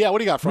 Yeah, what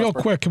do you got for us? Real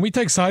quick, can we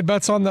take side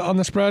bets on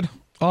the spread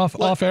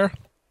off air?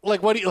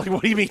 Like what do you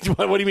mean?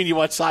 What do you mean you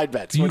want side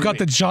bets? You got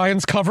the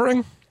Giants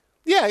covering?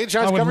 Yeah, the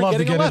Giants covering. I would love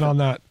to get 11. in on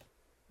that.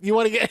 You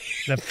want to get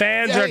the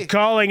fans are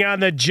calling on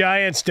the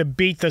Giants to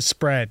beat the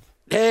spread.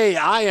 Hey,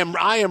 I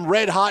am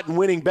red hot in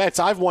winning bets.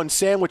 I've won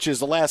sandwiches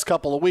the last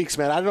couple of weeks,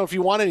 man. I don't know if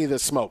you want any of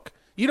this smoke.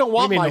 You don't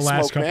want my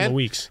smoke, man. Of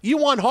weeks? You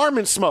want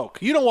Harmon's smoke.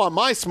 You don't want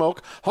my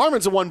smoke.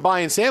 Harmon's the one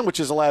buying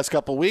sandwiches the last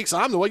couple of weeks.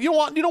 I'm the one. You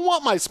don't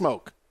want my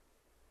smoke.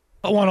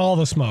 I want all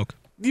the smoke.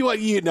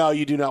 No,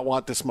 you do not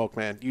want the smoke,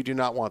 man. You do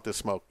not want the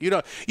smoke. You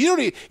don't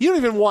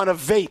even want a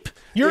vape.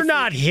 You're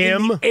not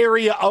him. In the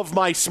area of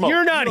my smoke.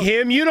 You're not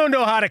him. You don't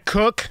know how to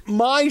cook.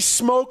 My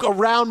smoke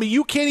around me.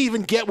 You can't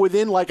even get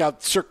within like a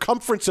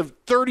circumference of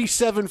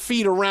 37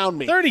 feet around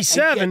me.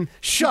 37?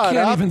 Shut up. You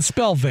can't even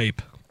spell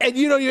vape. And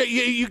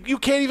you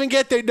can't even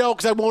get there. No,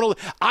 because I won't.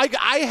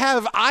 I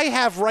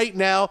have right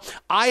now.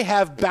 I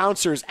have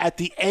bouncers at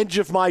the edge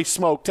of my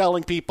smoke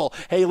telling people,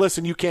 "Hey,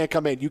 listen, you can't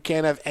come in. You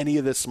can't have any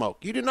of this smoke.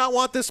 You do not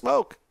want this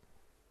smoke.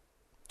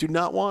 Do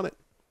not want it."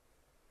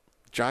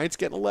 Giants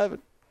getting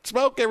 11.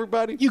 Smoke,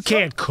 everybody. You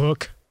can't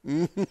cook.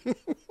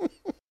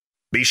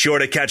 Be sure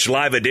to catch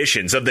live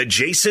editions of the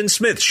Jason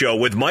Smith Show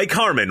with Mike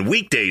Harmon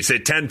weekdays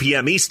at 10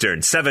 p.m.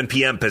 Eastern, 7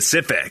 p.m.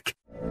 Pacific.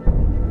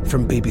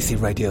 From BBC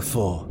Radio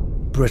 4.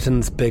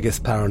 Britain's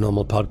biggest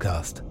paranormal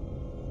podcast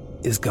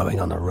is going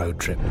on a road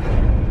trip.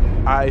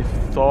 I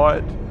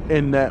thought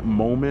in that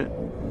moment,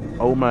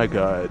 oh my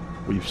God,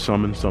 we've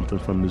summoned something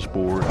from this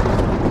board.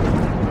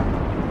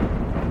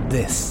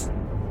 This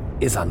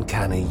is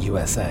Uncanny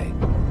USA.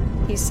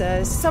 He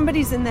says,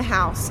 somebody's in the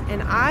house,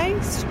 and I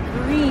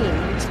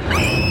screamed.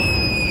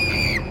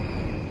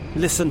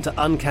 Listen to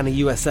Uncanny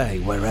USA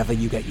wherever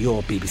you get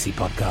your BBC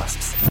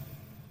podcasts,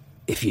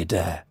 if you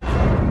dare.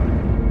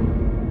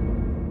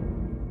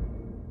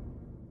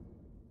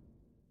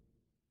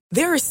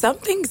 There are some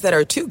things that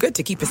are too good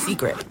to keep a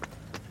secret.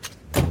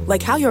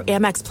 Like how your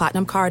Amex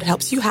Platinum card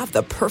helps you have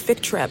the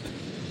perfect trip.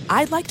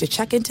 I'd like to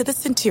check into the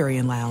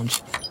Centurion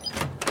Lounge.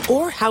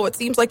 Or how it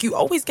seems like you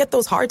always get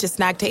those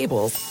hard-to-snag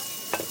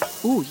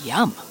tables. Ooh,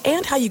 yum.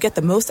 And how you get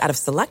the most out of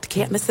select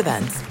can't-miss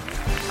events.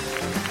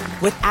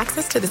 With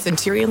access to the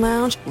Centurion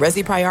Lounge,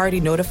 Resi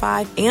Priority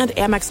Notified, and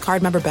Amex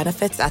card member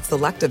benefits at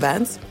select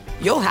events,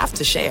 you'll have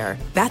to share.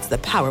 That's the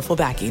powerful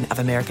backing of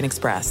American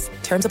Express.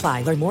 Terms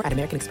apply. Learn more at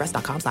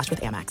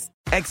americanexpress.com/withAmex.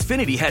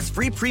 Xfinity has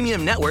free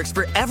premium networks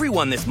for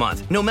everyone this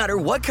month, no matter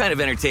what kind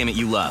of entertainment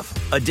you love.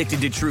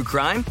 Addicted to true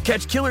crime?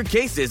 Catch killer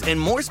cases and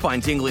more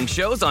spine-tingling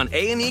shows on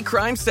A&E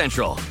Crime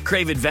Central.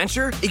 Crave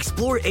adventure?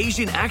 Explore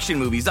Asian action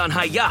movies on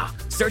Hi-YAH.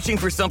 Searching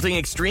for something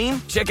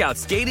extreme? Check out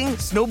skating,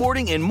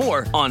 snowboarding, and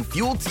more on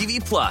Fuel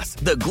TV Plus,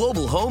 the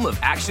global home of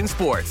action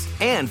sports.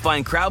 And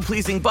find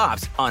crowd-pleasing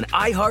bops on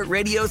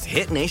iHeartRadio's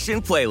Hit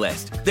Nation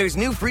playlist. There's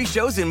new free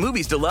shows and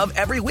movies to love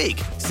every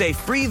week. Say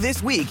free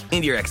this week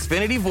in your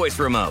Xfinity voice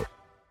remote.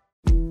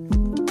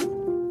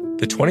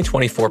 The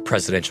 2024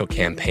 presidential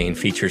campaign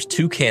features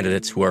two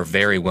candidates who are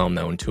very well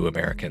known to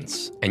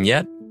Americans. And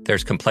yet,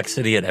 there's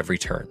complexity at every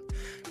turn.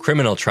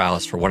 Criminal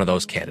trials for one of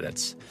those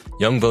candidates.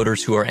 Young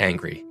voters who are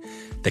angry.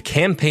 The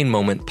Campaign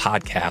Moment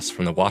podcast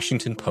from the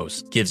Washington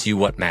Post gives you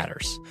what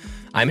matters.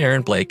 I'm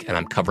Aaron Blake, and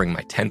I'm covering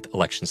my 10th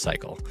election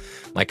cycle.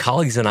 My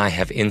colleagues and I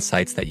have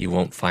insights that you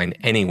won't find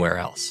anywhere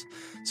else.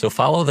 So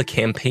follow The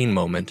Campaign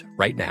Moment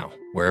right now,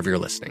 wherever you're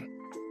listening.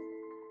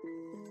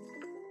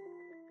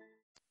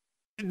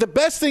 The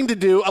best thing to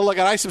do, look,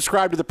 I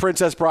subscribe to the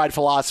Princess Bride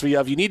philosophy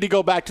of you need to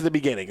go back to the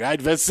beginning, right?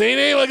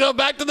 Vicini, we'll go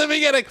back to the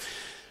beginning.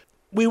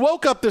 We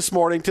woke up this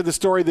morning to the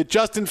story that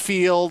Justin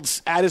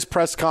Fields, at his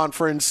press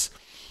conference,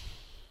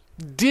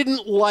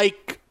 didn't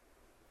like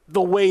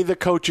the way the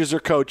coaches are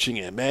coaching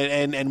him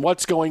and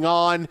what's going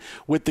on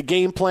with the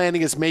game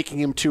planning is making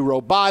him too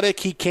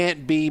robotic. He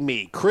can't be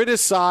me.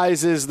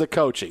 Criticizes the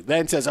coaching.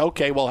 Then says,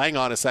 okay, well, hang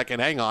on a second.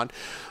 Hang on.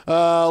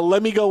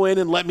 Let me go in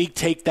and let me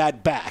take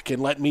that back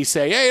and let me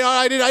say, hey,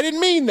 I didn't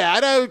mean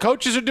that.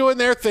 Coaches are doing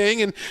their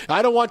thing, and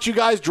I don't want you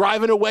guys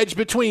driving a wedge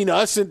between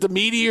us and the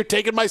media. You're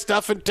taking my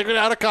stuff and taking it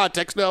out of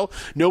context. No,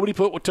 nobody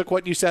took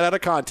what you said out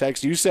of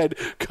context. You said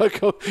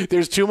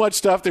there's too much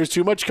stuff, there's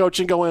too much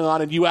coaching going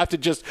on, and you have to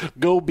just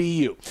go be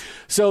you.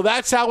 So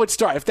that's how it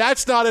starts. If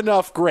that's not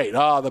enough, great.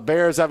 The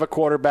Bears have a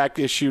quarterback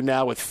issue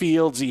now with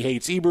Fields. He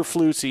hates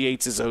Eberflus. He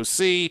hates his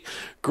OC.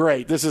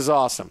 Great. This is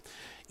awesome.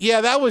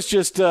 Yeah, that was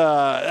just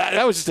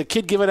a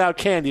kid giving out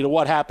candy to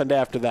what happened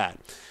after that.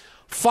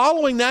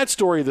 Following that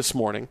story this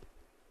morning,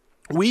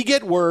 we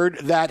get word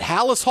that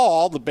Halas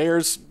Hall, the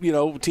Bears,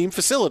 team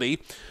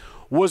facility,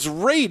 was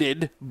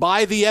raided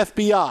by the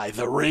FBI.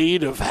 The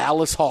raid of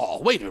Halas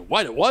Hall. Wait a minute,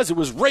 what it was? It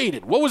was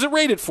raided. What was it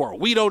raided for?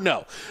 We don't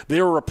know.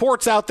 There were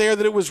reports out there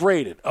that it was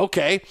raided.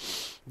 Okay.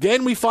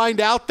 Then we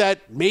find out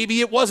that maybe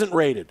it wasn't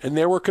raided, and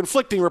there were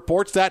conflicting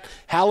reports that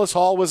Halas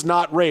Hall was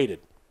not raided.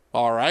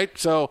 All right,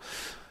 so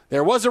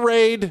there was a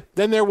raid,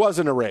 then there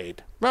wasn't a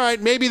raid. All right,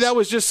 maybe that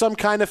was just some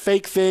kind of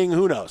fake thing.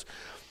 Who knows?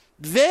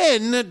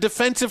 Then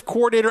defensive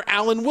coordinator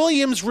Alan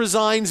Williams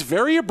resigns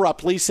very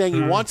abruptly, saying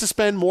he wants to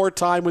spend more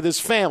time with his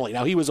family.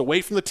 Now, he was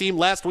away from the team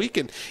last week,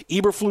 and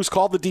Eberflus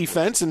called the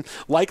defense, and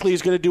likely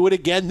he's going to do it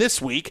again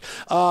this week.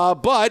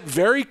 But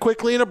very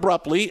quickly and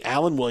abruptly,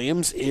 Alan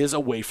Williams is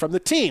away from the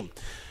team.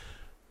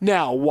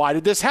 Now, why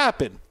did this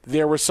happen?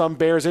 There were some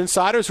Bears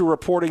insiders who were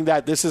reporting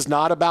that this is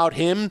not about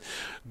him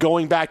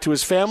going back to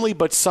his family,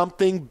 but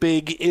something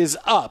big is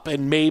up,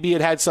 and maybe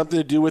it had something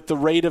to do with the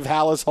raid of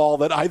Halas Hall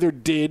that either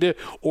did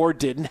or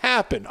didn't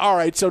happen. All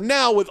right, so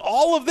now with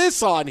all of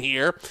this on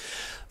here,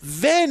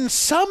 then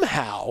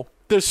somehow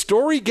the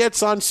story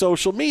gets on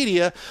social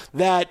media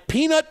that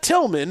Peanut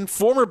Tillman,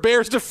 former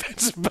Bears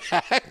defensive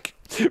back,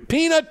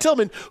 Peanut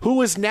Tillman,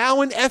 who is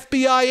now an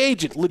FBI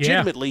agent.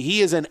 Legitimately,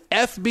 He is an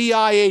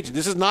FBI agent.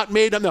 This is not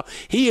made up. No,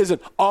 he is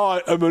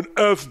I am an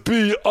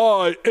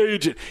FBI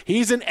agent.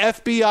 He's an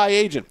FBI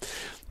agent.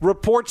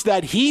 Reports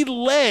that he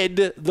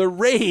led the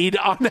raid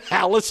on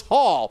Halas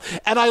Hall.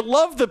 And I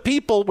love the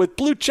people with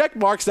blue check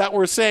marks that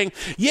were saying,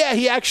 yeah,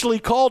 he actually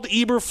called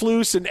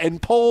Eberflus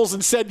and Poles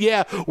and said,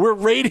 yeah, we're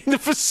raiding the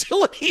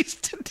facilities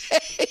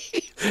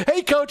today.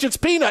 Hey, Coach, it's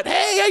Peanut.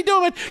 Hey, how you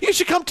doing, man? You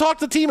should come talk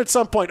to the team at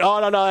some point.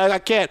 Oh, no, I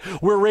can't.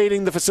 We're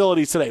raiding the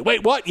facilities today.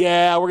 Wait, what?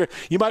 Yeah,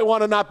 you might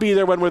want to not be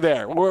there when we're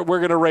there. We're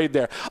going to raid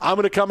there. I'm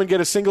going to come and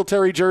get a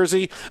Singletary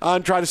jersey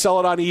and try to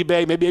sell it on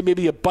eBay.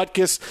 Maybe a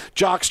Butkus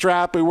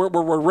jockstrap.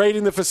 We're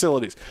raiding the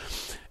facilities.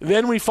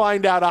 Then we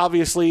find out,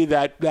 obviously,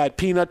 that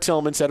Peanut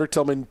Tillman, Cedric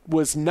Tillman,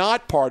 was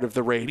not part of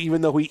the raid,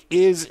 even though he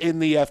is in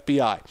the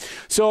FBI.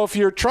 So if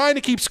you're trying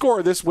to keep score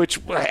of this, which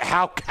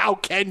how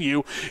can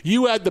you?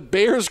 You had the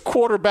Bears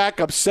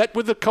quarterback upset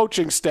with the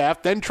coaching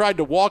staff, then tried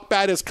to walk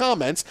back his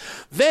comments.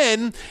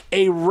 Then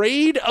a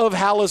raid of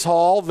Halas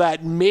Hall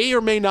that may or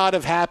may not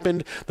have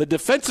happened. The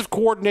defensive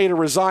coordinator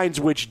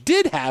resigns, which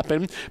did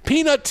happen.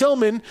 Peanut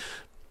Tillman,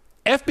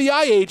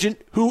 FBI agent,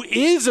 who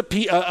is an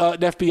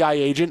FBI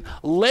agent,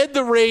 led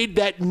the raid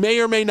that may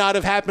or may not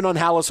have happened on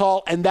Halas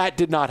Hall, and that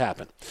did not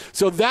happen.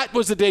 So that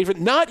was the day.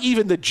 Not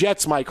even the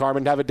Jets, Mike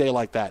Harmon, have a day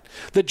like that.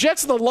 The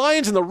Jets and the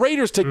Lions and the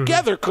Raiders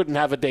together couldn't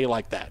have a day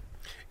like that.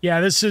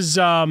 Yeah, this is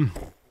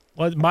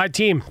my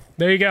team.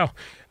 There you go.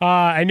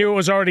 I knew it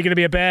was already going to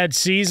be a bad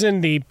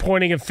season. The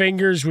pointing of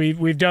fingers,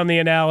 we've done the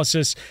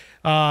analysis.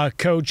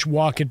 Coach,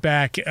 walk it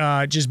back.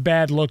 Just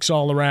bad looks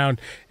all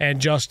around.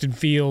 And Justin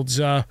Fields,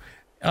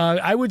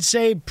 I would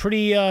say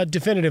pretty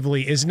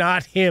definitively, is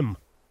not him.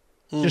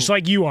 Just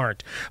like you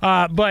aren't.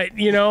 But,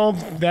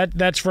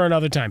 that's for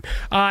another time.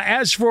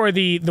 As for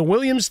the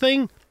Williams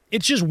thing,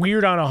 it's just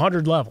weird on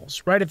 100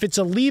 levels, right? If it's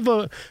a leave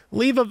a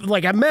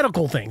like a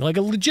medical thing, like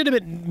a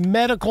legitimate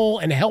medical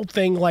and health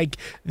thing, like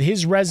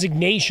his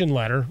resignation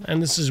letter,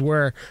 and this is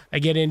where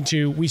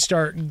we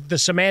start the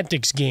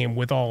semantics game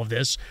with all of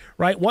this,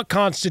 right? What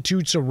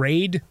constitutes a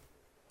raid?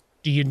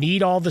 Do you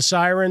need all the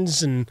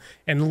sirens and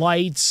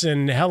lights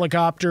and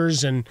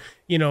helicopters and,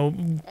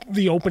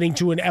 the opening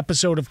to an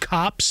episode of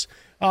Cops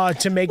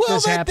to make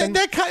this happen?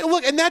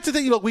 And that's the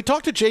thing. Look, we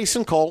talked to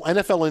Jason Cole,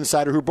 NFL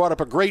insider, who brought up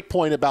a great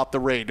point about the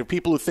raid. There are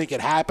people who think it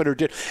happened or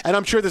did. And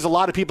I'm sure there's a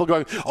lot of people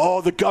going,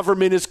 oh, the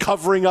government is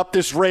covering up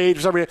this raid.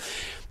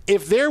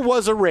 If there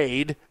was a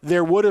raid,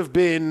 there would have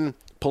been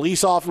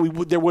police officer,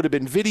 there would have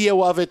been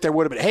video of it. There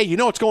would have been, hey, you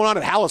know what's going on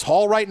at Halas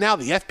Hall right now?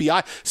 The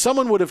FBI.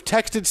 Someone would have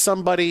texted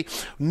somebody.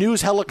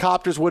 News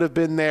helicopters would have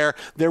been there.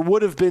 There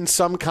would have been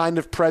some kind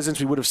of presence.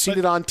 We would have seen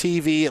it on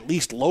TV, at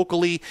least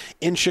locally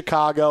in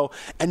Chicago.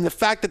 And the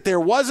fact that there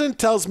wasn't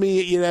tells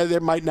me, there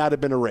might not have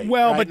been a raid.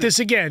 Well, right? But this,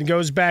 again,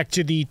 goes back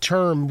to the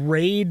term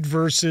raid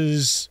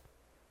versus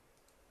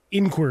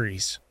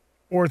inquiries.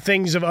 or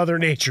things of other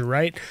nature,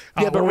 right?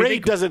 But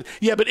raid doesn't.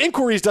 Yeah, but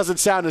inquiries doesn't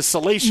sound as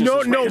salacious.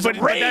 No,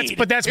 raid.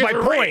 but that's my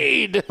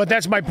point. But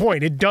that's my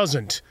point. It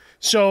doesn't.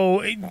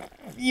 So,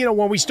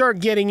 when we start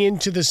getting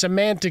into the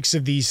semantics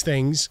of these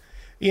things,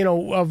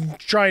 of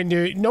trying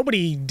to,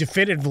 nobody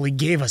definitively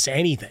gave us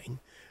anything.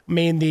 I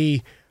mean,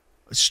 the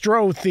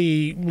Stroth,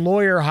 the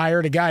lawyer,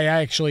 hired a guy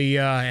I actually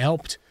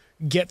helped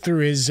get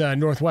through his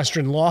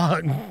Northwestern law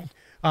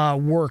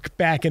work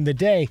back in the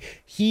day.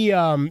 He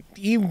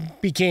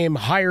became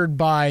hired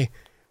by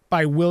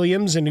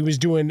Williams, and he was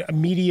doing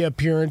media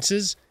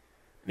appearances.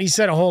 He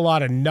said a whole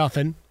lot of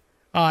nothing,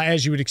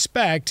 as you would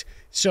expect.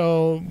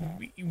 So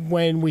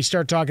when we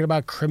start talking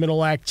about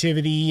criminal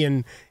activity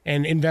and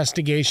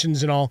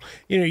investigations and all,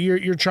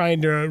 you're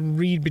trying to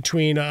read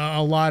between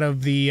a lot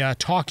of the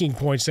talking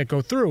points that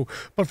go through.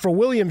 But for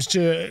Williams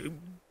to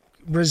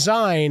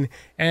resign,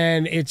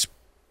 and it's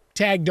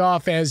tagged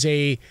off as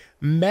a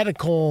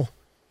medical,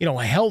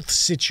 health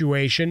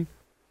situation,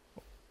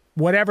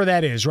 whatever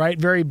that is, right?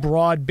 Very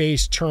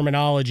broad-based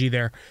terminology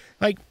there.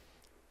 Like,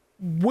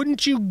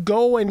 wouldn't you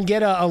go and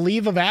get a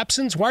leave of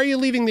absence? Why are you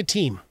leaving the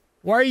team?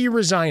 Why are you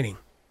resigning?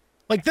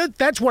 Like,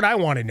 that's what I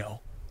want to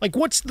know. Like,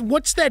 what's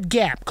that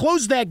gap?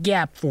 Close that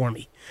gap for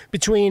me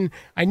between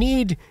I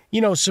need,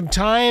 some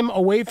time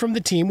away from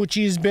the team, which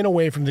he's been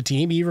away from the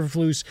team.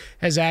 Eberflus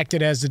has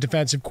acted as the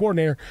defensive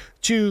coordinator,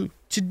 to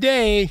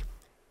today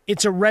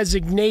it's a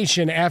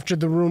resignation after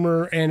the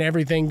rumor and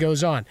everything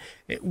goes on.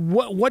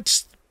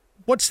 What's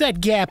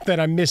that gap that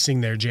I'm missing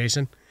there,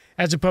 Jason?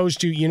 As opposed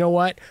to,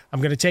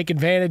 I'm going to take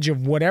advantage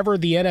of whatever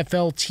the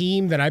NFL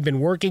team that I've been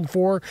working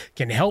for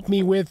can help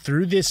me with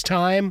through this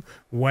time,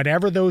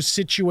 whatever those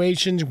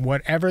situations,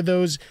 whatever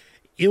those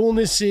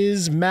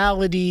illnesses,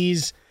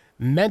 maladies,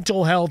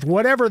 mental health,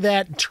 whatever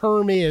that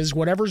term is,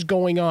 whatever's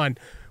going on.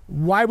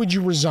 Why would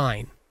you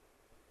resign?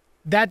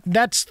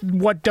 That's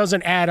what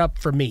doesn't add up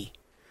for me.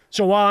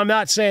 So while I'm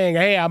not saying,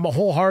 hey, I'm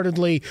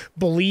wholeheartedly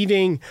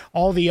believing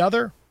all the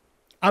other,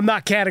 I'm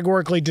not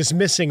categorically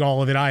dismissing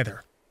all of it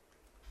either.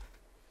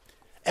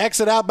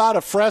 Exit Outbound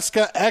of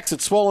Fresca, exit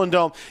Swollen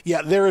Dome.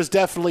 Yeah, there is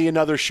definitely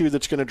another shoe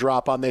that's going to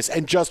drop on this.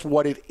 And just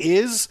what it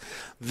is,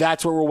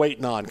 that's what we're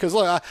waiting on. Because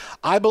look,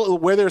 I believe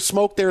where there's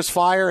smoke, there's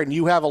fire. And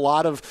you have a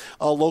lot of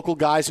local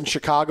guys in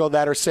Chicago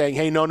that are saying,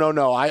 hey,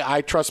 no.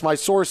 I trust my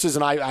sources,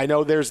 and I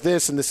know there's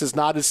this, and this is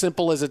not as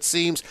simple as it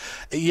seems.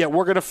 Yeah,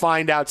 we're going to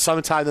find out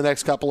sometime the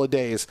next couple of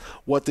days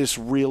what this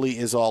really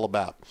is all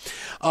about.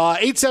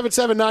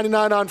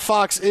 877-99 on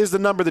Fox is the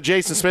number. The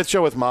Jason Smith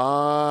Show with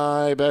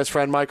my best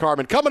friend, Mike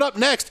Harmon. Coming up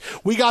next,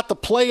 we got the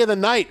play of the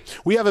night.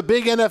 We have a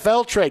big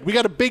NFL trade. We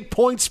got a big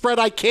point spread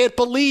I can't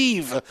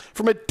believe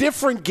from a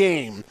different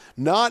game.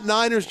 Not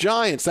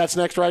Niners-Giants. That's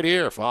next right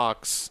here,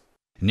 Fox.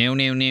 No.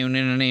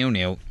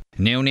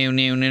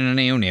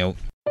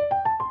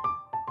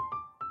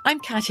 I'm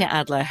Katya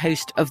Adler,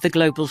 host of The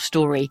Global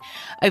Story.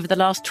 Over the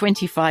last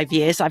 25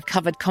 years, I've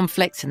covered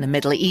conflicts in the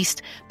Middle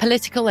East,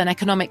 political and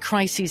economic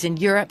crises in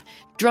Europe,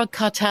 drug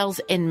cartels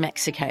in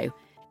Mexico.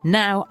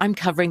 Now I'm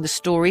covering the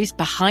stories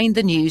behind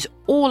the news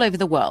all over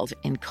the world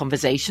in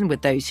conversation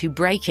with those who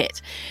break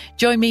it.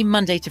 Join me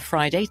Monday to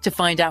Friday to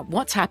find out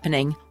what's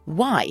happening,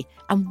 why,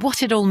 and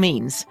what it all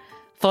means.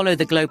 Follow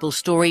The Global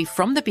Story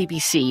from the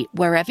BBC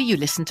wherever you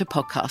listen to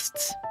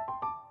podcasts.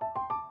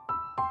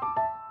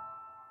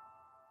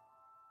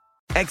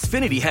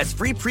 Xfinity has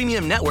free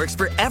premium networks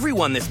for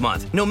everyone this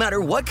month, no matter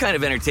what kind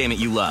of entertainment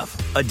you love.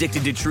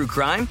 Addicted to true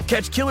crime?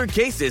 Catch killer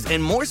cases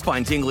and more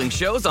spine-tingling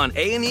shows on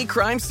A&E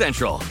Crime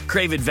Central.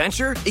 Crave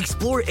adventure?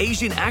 Explore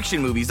Asian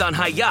action movies on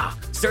Hi-Ya.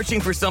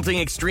 Searching for something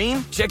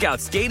extreme? Check out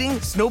skating,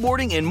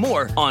 snowboarding, and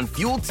more on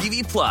Fuel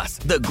TV Plus,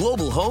 the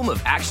global home of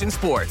action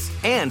sports.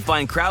 And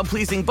find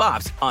crowd-pleasing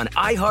bops on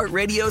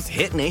iHeartRadio's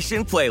Hit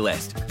Nation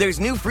playlist. There's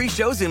new free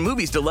shows and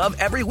movies to love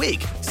every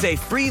week. Say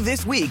free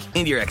this week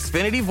in your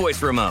Xfinity voice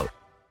remote.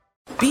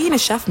 Being a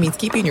chef means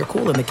keeping your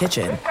cool in the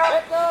kitchen.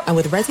 And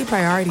with Resi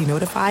Priority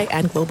Notify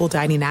and Global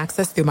Dining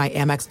Access through my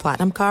Amex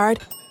Platinum card,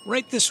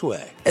 right this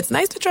way. It's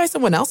nice to try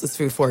someone else's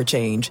food for a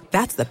change.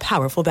 That's the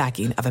powerful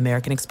backing of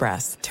American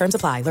Express. Terms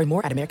apply. Learn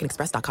more at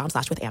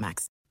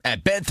americanexpress.com/withAmex.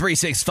 At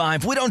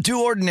Bet365, we don't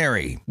do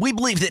ordinary. We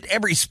believe that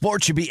every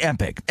sport should be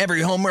epic.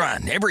 Every home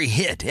run, every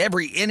hit,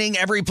 every inning,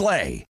 every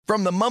play.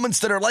 From the moments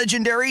that are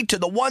legendary to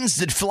the ones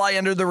that fly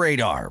under the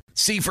radar.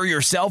 See for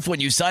yourself when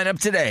you sign up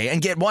today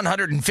and get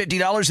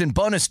 $150 in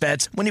bonus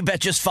bets when you bet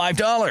just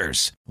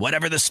 $5.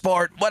 Whatever the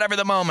sport, whatever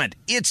the moment,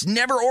 it's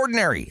never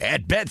ordinary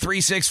at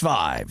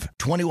Bet365.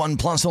 21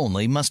 plus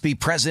only. Must be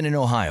present in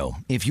Ohio.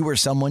 If you or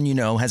someone you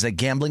know has a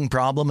gambling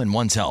problem and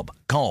wants help,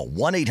 call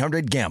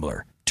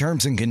 1-800-GAMBLER.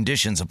 Terms and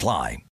conditions apply.